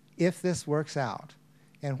if this works out?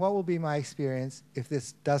 And what will be my experience if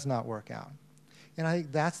this does not work out? And I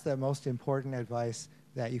think that's the most important advice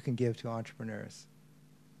that you can give to entrepreneurs.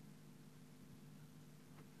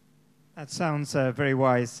 That sounds very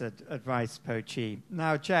wise advice, Po Chi.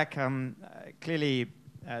 Now, Jack, clearly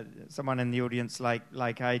someone in the audience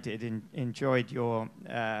like I did enjoyed your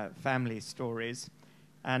family stories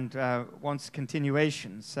and wants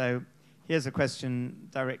continuation. So here's a question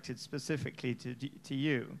directed specifically to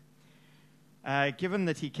you. Given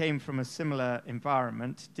that he came from a similar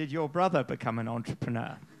environment, did your brother become an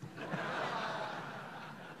entrepreneur?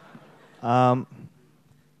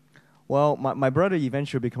 Well, my brother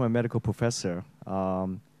eventually became a medical professor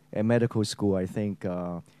at medical school. I think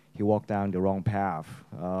he walked down the wrong path.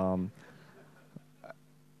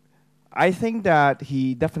 I think that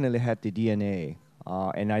he definitely had the DNA,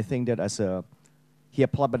 and I think that he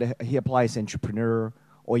applies entrepreneur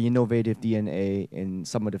or innovative DNA in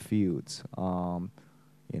some of the fields,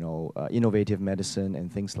 innovative medicine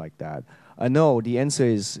and things like that. No, the answer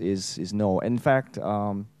is no. In fact,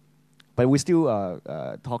 but we still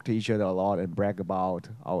talk to each other a lot and brag about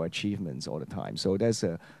our achievements all the time. So there's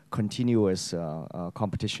a continuous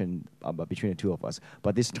competition between the two of us.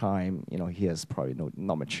 But this time, you know, he has probably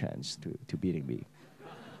not much chance to beating me.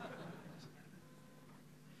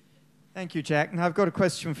 Thank you, Jack. Now I've got a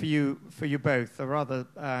question for you both, a rather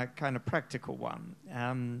kind of practical one.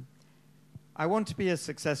 I want to be a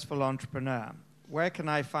successful entrepreneur. Where can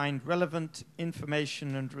I find relevant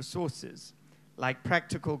information and resources, like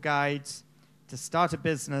practical guides to start a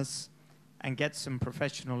business and get some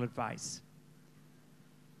professional advice?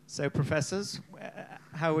 So, professors,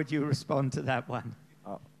 how would you respond to that one?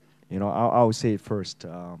 I'll say it first.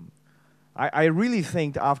 I really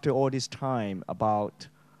think after all this time about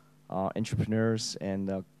entrepreneurs,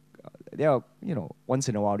 and once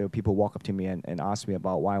in a while there are people walk up to me and ask me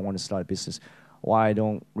about why I want to start a business, why I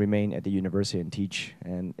don't remain at the university and teach.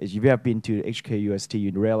 And if you have been to HKUST,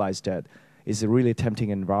 you realize that it's a really tempting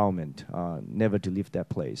environment, never to leave that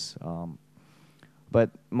place. But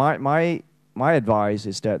my advice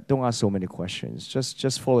is that don't ask so many questions.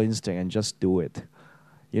 Just follow instinct and just do it.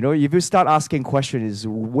 You know, if you start asking questions, it's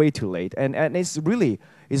way too late. And it's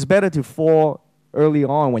better to fall early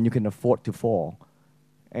on when you can afford to fall,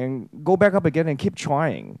 and go back up again and keep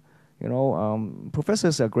trying. You know,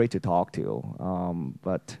 professors are great to talk to,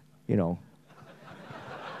 but you know.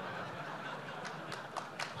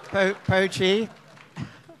 Po Chi?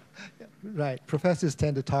 Right. Professors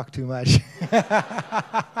tend to talk too much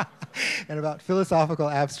and about philosophical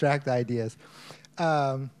abstract ideas.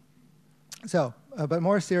 But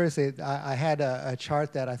more seriously, I had a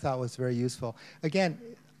chart that I thought was very useful. Again,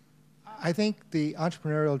 I think the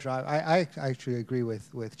entrepreneurial drive, I actually agree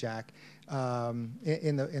with Jack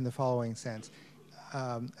in the following sense.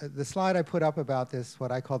 The slide I put up about this,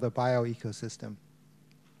 what I call the bioecosystem.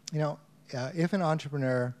 You know, if an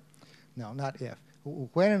entrepreneur, no, not if,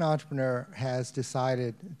 when an entrepreneur has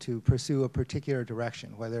decided to pursue a particular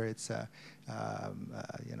direction, whether it's a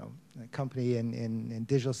company in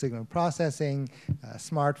digital signal processing,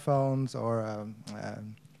 smartphones, or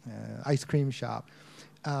ice cream shop,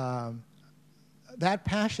 that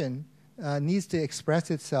passion needs to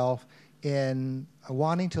express itself in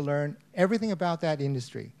wanting to learn everything about that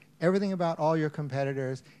industry, everything about all your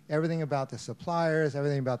competitors, everything about the suppliers,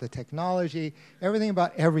 everything about the technology, everything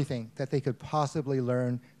about everything that they could possibly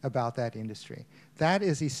learn about that industry. That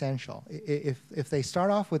is essential. If they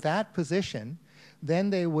start off with that position, then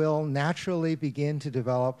they will naturally begin to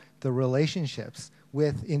develop the relationships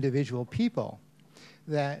with individual people,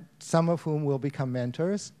 that some of whom will become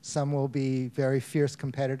mentors, some will be very fierce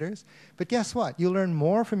competitors. But guess what? You learn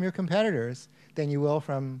more from your competitors than you will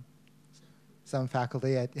from some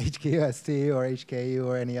faculty at HKUST or HKU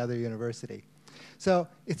or any other university. So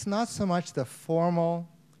it's not so much the formal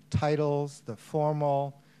titles, the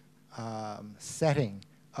formal setting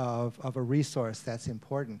of a resource that's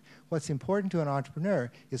important. What's important to an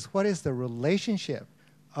entrepreneur is what is the relationship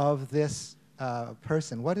of this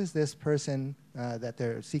person. What is this person that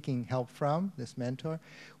they're seeking help from, this mentor?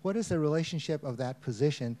 What is the relationship of that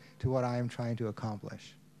position to what I am trying to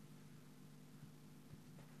accomplish?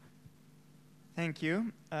 Thank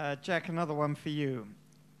you. Jack, another one for you.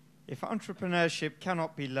 If entrepreneurship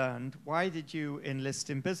cannot be learned, why did you enlist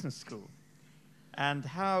in business school? And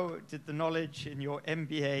how did the knowledge in your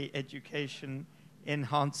MBA education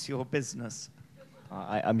enhance your business?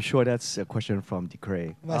 I'm sure that's a question from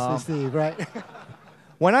DeCray. Must be Steve, right?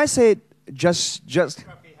 When I say just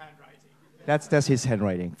that's his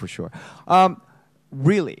handwriting for sure.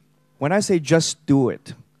 Really, when I say just do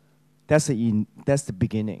it, that's the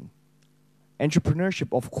beginning.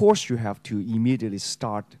 Entrepreneurship, of course, you have to immediately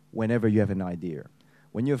start whenever you have an idea.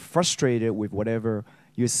 When you're frustrated with whatever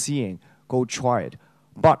you're seeing, go try it.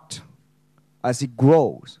 But as it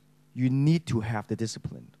grows, you need to have the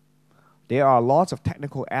discipline. There are lots of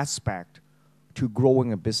technical aspects to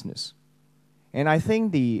growing a business. And I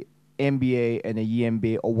think the MBA and the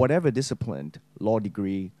EMBA or whatever discipline, law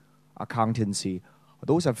degree, accountancy,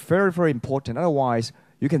 those are very, very important. Otherwise,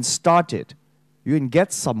 you can start it, you can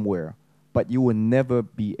get somewhere, but you will never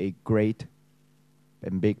be a great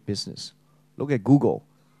and big business. Look at Google.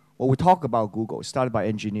 Well, we talk about Google, started by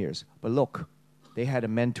engineers. But look, they had a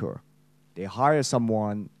mentor. They hired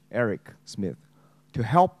someone, Eric Smith, to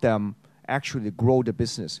help them actually grow the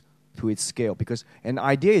business to its scale. Because an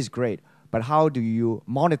idea is great, but how do you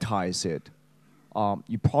monetize it?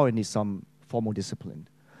 You probably need some formal discipline.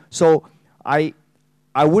 So I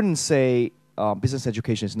wouldn't say business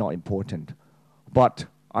education is not important, but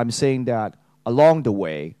I'm saying that along the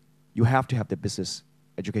way, you have to have the business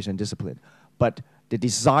education discipline. But the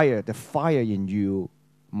desire, the fire in you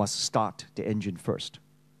must start the engine first.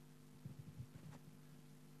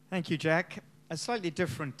 Thank you, Jack. A slightly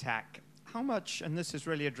different tack. How much, and this is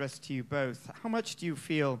really addressed to you both, how much do you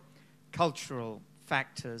feel cultural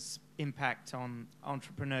factors impact on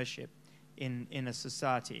entrepreneurship in a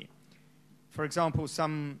society? For example,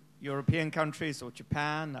 some European countries or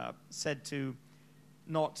Japan are said to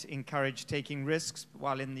not encourage taking risks,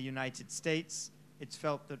 while in the United States, it's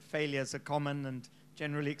felt that failures are common and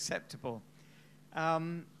generally acceptable.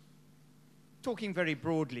 Talking very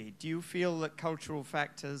broadly, do you feel that cultural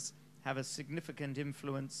factors have a significant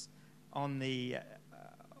influence on the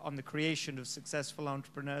creation of successful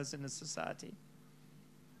entrepreneurs in a society?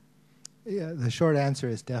 Yeah, the short answer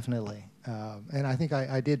is definitely. And I think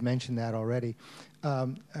I did mention that already.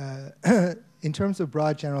 In terms of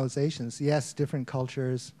broad generalizations, yes, different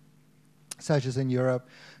cultures, such as in Europe,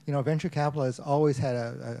 venture capital has always had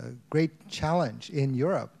a great challenge in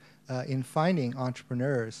Europe in finding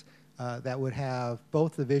entrepreneurs that would have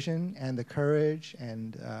both the vision and the courage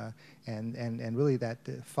and really that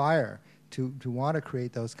fire to want to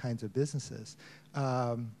create those kinds of businesses.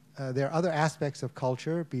 There are other aspects of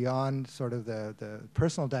culture beyond sort of the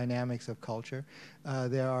personal dynamics of culture.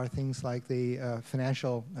 There are things like the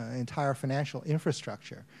entire financial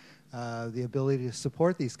infrastructure, the ability to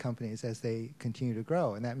support these companies as they continue to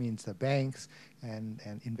grow, and that means the banks and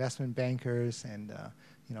investment bankers and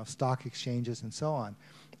stock exchanges and so on.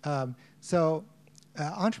 So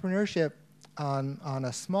entrepreneurship on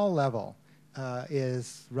a small level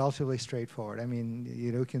is relatively straightforward. I mean,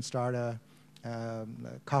 you can start a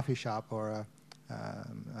coffee shop or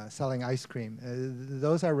selling ice cream.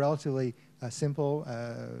 Those are relatively simple,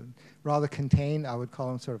 rather contained. I would call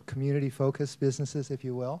them sort of community-focused businesses, if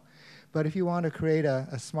you will. But if you want to create a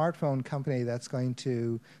smartphone company that's going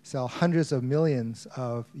to sell hundreds of millions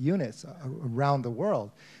of units around the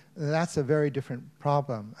world, that's a very different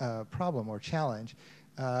problem or challenge.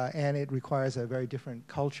 And it requires a very different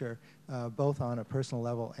culture, both on a personal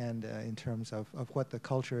level and in terms of what the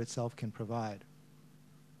culture itself can provide.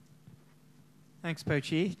 Thanks,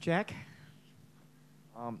 Pochi. Jack?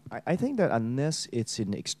 I think that unless it's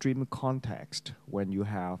in extreme context, when you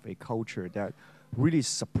have a culture that really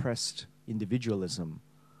suppressed individualism,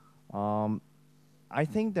 I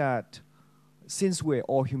think that since we're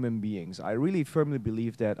all human beings, I really firmly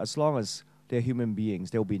believe that as long as they're human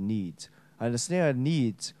beings, there will be needs. And as there are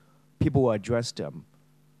needs, people will address them.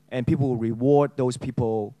 And people will reward those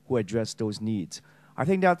people who address those needs. I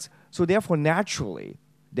think that's, so therefore naturally,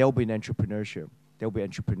 there will be an entrepreneurship. There will be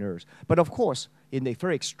entrepreneurs. But of course, in the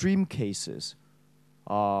very extreme cases,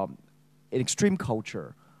 in extreme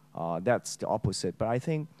culture, that's the opposite. But I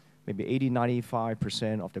think maybe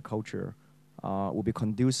 80–95% of the culture will be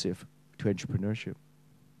conducive to entrepreneurship.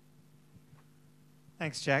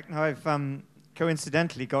 Thanks, Jack. Now I've come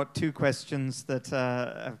coincidentally got two questions that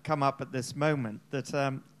have come up at this moment that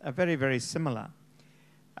are very, very similar.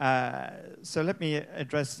 So let me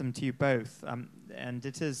address them to you both. And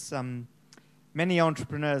it is, many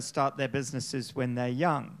entrepreneurs start their businesses when they're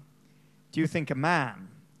young. Do you think a man,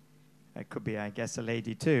 it could be, I guess, a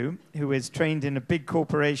lady too, who is trained in a big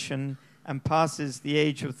corporation and passes the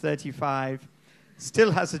age of 35, still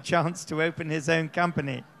has a chance to open his own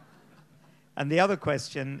company? And the other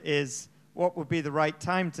question is, what would be the right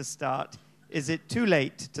time to start? Is it too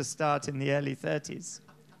late to start in the early 30s?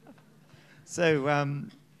 So,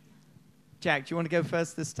 Jack, do you want to go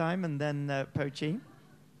first this time, and then Pochi?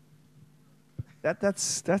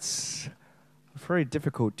 That's very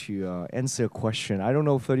difficult to answer a question. I don't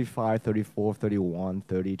know, 35, 34, 31,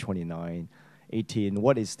 30, 29, 18,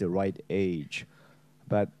 what is the right age?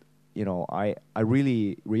 But, you know, I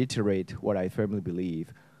really reiterate what I firmly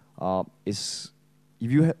believe is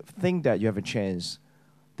if you think that you have a chance,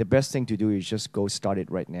 the best thing to do is just go start it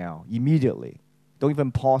right now, immediately. Don't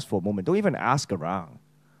even pause for a moment. Don't even ask around.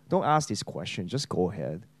 Don't ask this question. Just go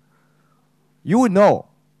ahead. You would know.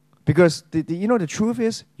 Because, you know, the truth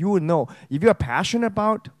is, you would know. If you're passionate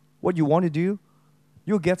about what you want to do,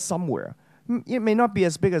 you'll get somewhere. It may not be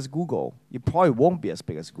as big as Google. It probably won't be as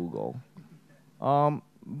big as Google.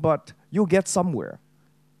 But you'll get somewhere.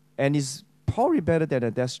 And it's probably better than a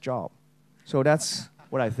desk job. So that's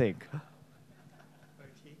what I think.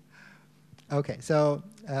 Okay, so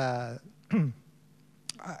I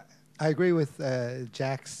agree with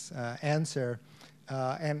Jack's answer.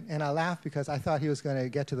 And I laughed because I thought he was going to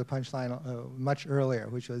get to the punchline much earlier,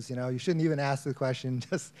 which was, you know, you shouldn't even ask the question,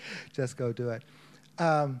 just go do it.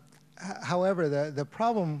 However, the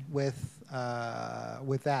problem with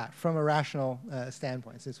that, from a rational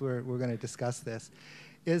standpoint, since we're going to discuss this,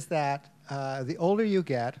 is that the older you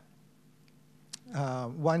get,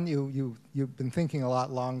 one, you've been thinking a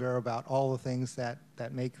lot longer about all the things that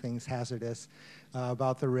make things hazardous,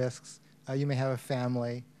 about the risks. You may have a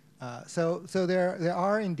family. So there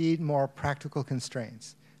are indeed more practical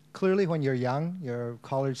constraints. Clearly, when you're young, you're a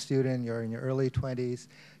college student, you're in your early 20s,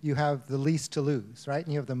 you have the least to lose, right?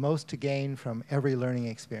 And you have the most to gain from every learning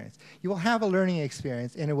experience. You will have a learning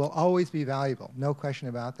experience, and it will always be valuable, no question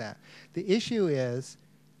about that. The issue is,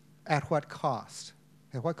 at what cost?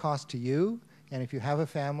 At what cost to you? And if you have a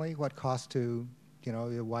family, what cost to, you know,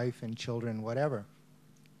 your wife and children, whatever.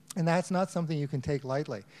 And that's not something you can take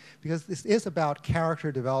lightly, because this is about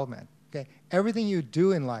character development. Okay? Everything you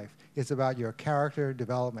do in life is about your character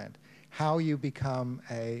development, how you become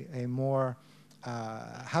a more,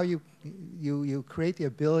 how you create the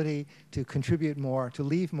ability to contribute more, to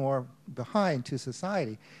leave more behind to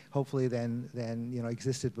society, hopefully than you know,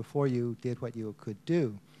 existed before you did what you could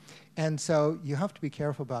do. And so you have to be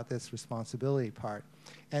careful about this responsibility part.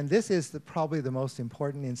 And this is probably the most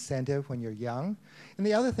important incentive when you're young. And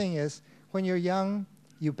the other thing is, when you're young,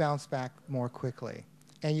 you bounce back more quickly.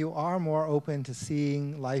 And you are more open to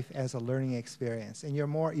seeing life as a learning experience. And you're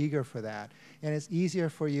more eager for that. And it's easier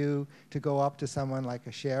for you to go up to someone like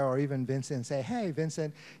a Cher or even Vincent and say, hey,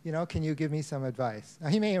 Vincent, you know, can you give me some advice? Now,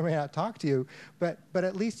 he may or may not talk to you, but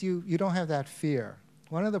at least you don't have that fear.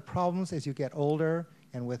 One of the problems as you get older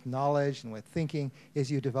and with knowledge and with thinking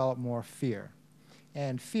is you develop more fear.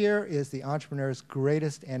 And fear is the entrepreneur's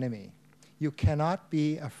greatest enemy. You cannot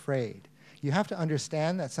be afraid. You have to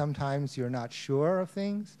understand that sometimes you're not sure of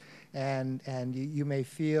things, and you may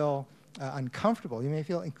feel uncomfortable. You may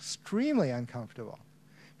feel extremely uncomfortable.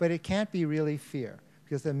 But it can't be really fear,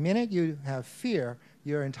 because the minute you have fear,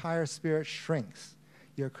 your entire spirit shrinks.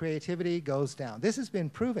 Your creativity goes down. This has been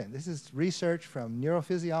proven. This is research from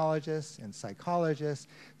neurophysiologists and psychologists.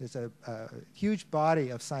 There's a huge body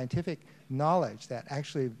of scientific knowledge that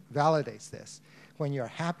actually validates this. When you're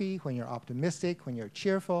happy, when you're optimistic, when you're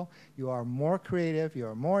cheerful, you are more creative, you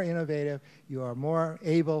are more innovative, you are more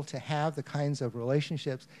able to have the kinds of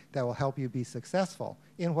relationships that will help you be successful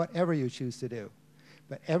in whatever you choose to do.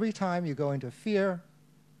 But every time you go into fear,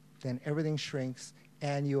 then everything shrinks,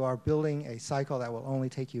 and you are building a cycle that will only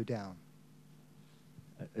take you down.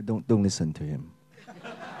 Don't listen to him.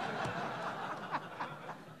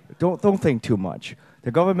 Don't think too much.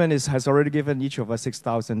 The government has already given each of us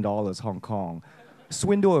 $6,000 Hong Kong.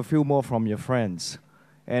 Swindle a few more from your friends,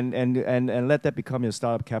 and let that become your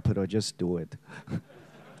startup capital. Just do it.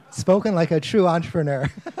 Spoken like a true entrepreneur.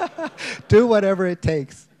 Do whatever it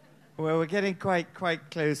takes. Well, we're getting quite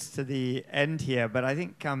close to the end here, but I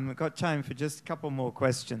think we've got time for just a couple more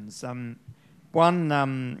questions.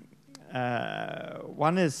 One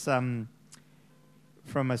is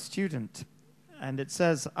from a student, and it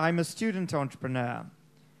says, I'm a student entrepreneur.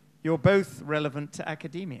 You're both relevant to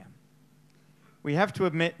academia. we have to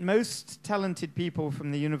admit most talented people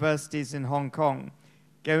from the universities in Hong Kong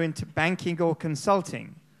go into banking or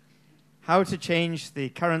consulting. How to change the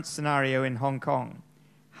current scenario in Hong Kong?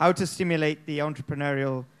 How to stimulate the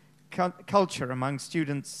entrepreneurial culture among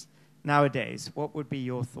students nowadays? What would be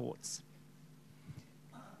your thoughts?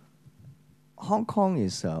 Hong Kong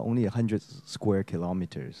is only 100 square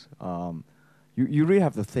kilometers. You really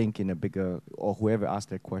have to think in a bigger, or whoever asked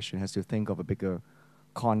that question has to think of a bigger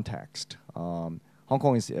context. Hong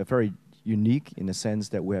Kong is very unique in the sense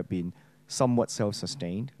that we have been somewhat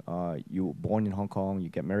self-sustained. You were born in Hong Kong, you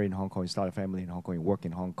get married in Hong Kong, you start a family in Hong Kong, you work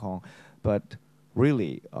in Hong Kong. But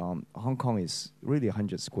really, Hong Kong is really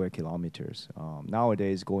 100 square kilometers.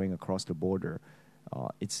 Nowadays, going across the border,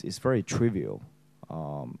 it's very trivial.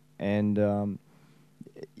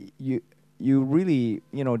 You really,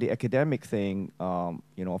 the academic thing,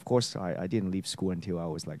 of course, I didn't leave school until I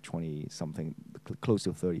was like 20-something, close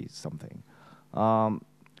to 30-something.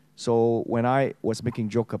 So when I was making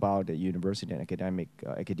joke about the university and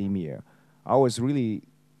academia, I was really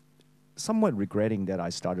somewhat regretting that I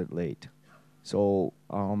started late. So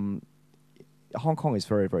Hong Kong is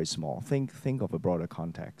very, very small. Think of a broader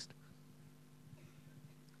context.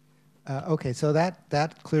 Okay, so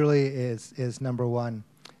that clearly is number one.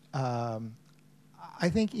 I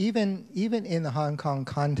think even in the Hong Kong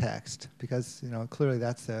context, because clearly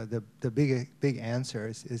that's the big answer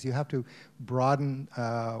is you have to broaden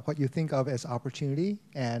what you think of as opportunity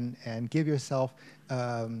and give yourself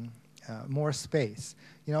more space.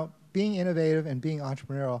 Being innovative and being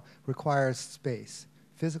entrepreneurial requires space,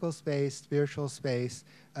 physical space, spiritual space,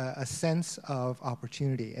 a sense of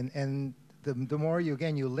opportunity, and the more you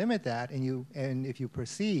limit that, and if you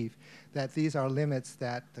perceive that these are limits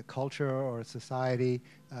that the culture or society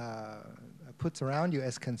puts around you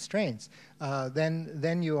as constraints,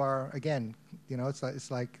 then you are again, it's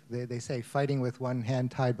like they say, fighting with one hand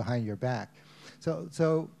tied behind your back.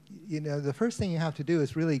 So the first thing you have to do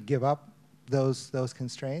is really give up those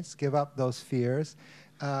constraints, give up those fears,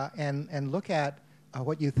 and look at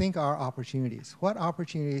what you think are opportunities. What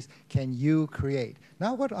opportunities can you create?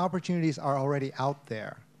 Not what opportunities are already out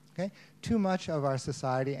there. Okay? Too much of our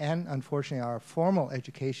society, and unfortunately our formal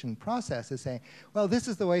education process, is saying, well, this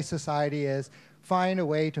is the way society is. Find a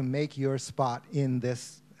way to make your spot in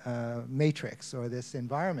this matrix or this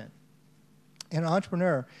environment. An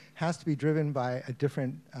entrepreneur has to be driven by a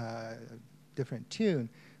different tune,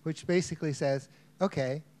 which basically says,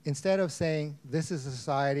 okay, instead of saying this is a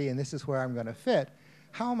society and this is where I'm going to fit,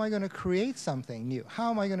 how am I going to create something new?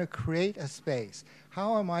 How am I going to create a space?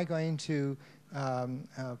 How am I going to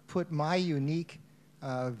put my unique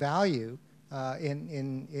value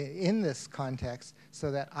in this context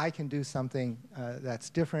so that I can do something that's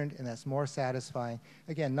different and that's more satisfying,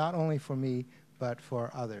 again, not only for me, but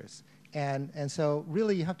for others. And so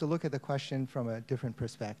really you have to look at the question from a different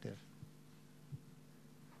perspective.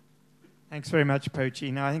 Thanks very much,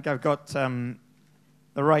 Pochi. Now I think I've got the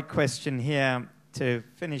right question here to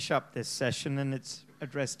finish up this session, and it's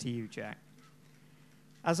addressed to you, Jack.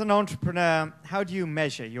 As an entrepreneur, how do you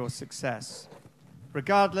measure your success?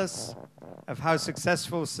 Regardless of how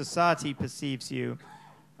successful society perceives you,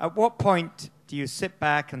 at what point do you sit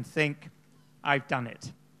back and think, I've done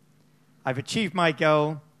it. I've achieved my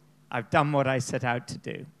goal. I've done what I set out to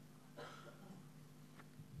do.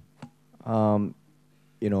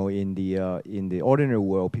 In the ordinary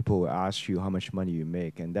world, people will ask you how much money you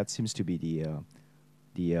make, and that seems to be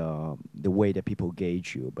the way that people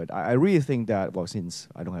gauge you. But I really think that, well, since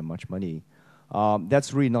I don't have much money,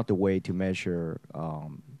 that's really not the way to measure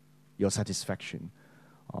your satisfaction.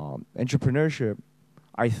 Entrepreneurship,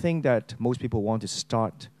 I think that most people want to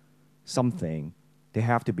start something, they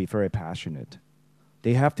have to be very passionate.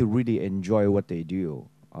 They have to really enjoy what they do.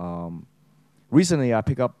 Recently, I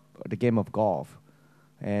picked up the game of golf,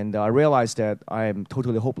 and I realized that I am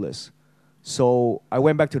totally hopeless. So I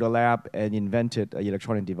went back to the lab and invented an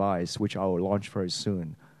electronic device, which I will launch very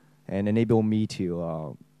soon, and enable me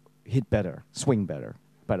to hit better, swing better,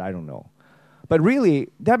 but I don't know. But really,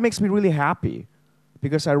 that makes me really happy,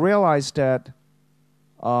 because I realized that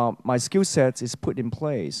my skill sets is put in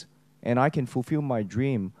place, and I can fulfill my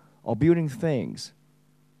dream of building things,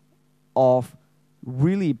 of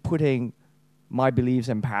really putting my beliefs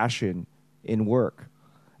and passion in work.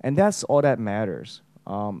 And that's all that matters.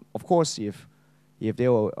 Of course, if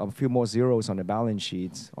there were a few more zeros on the balance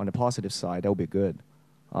sheets, on the positive side, that would be good.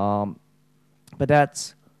 But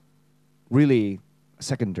that's really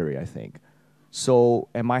secondary, I think. So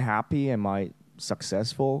am I happy? Am I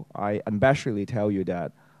successful? I unabashedly tell you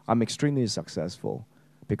that I'm extremely successful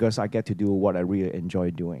because I get to do what I really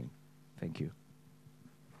enjoy doing. Thank you.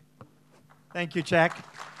 Thank you, Jack.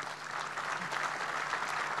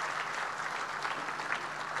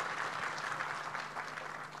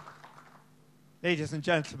 Ladies and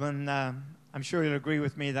gentlemen, I'm sure you'll agree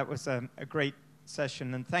with me that was a great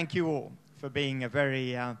session, and thank you all for being a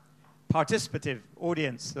very participative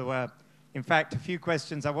audience. There were, in fact, a few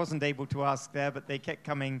questions I wasn't able to ask there, but they kept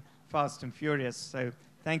coming fast and furious, so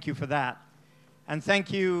thank you for that. And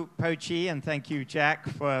thank you, Pochi, and thank you, Jack,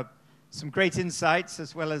 for some great insights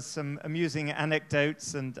as well as some amusing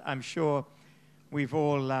anecdotes, and I'm sure we've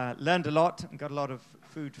all learned a lot and got a lot of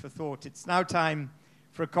food for thought. It's now time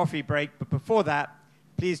for a coffee break, but before that,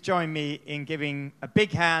 please join me in giving a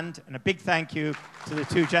big hand and a big thank you to the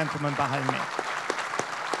two gentlemen behind me.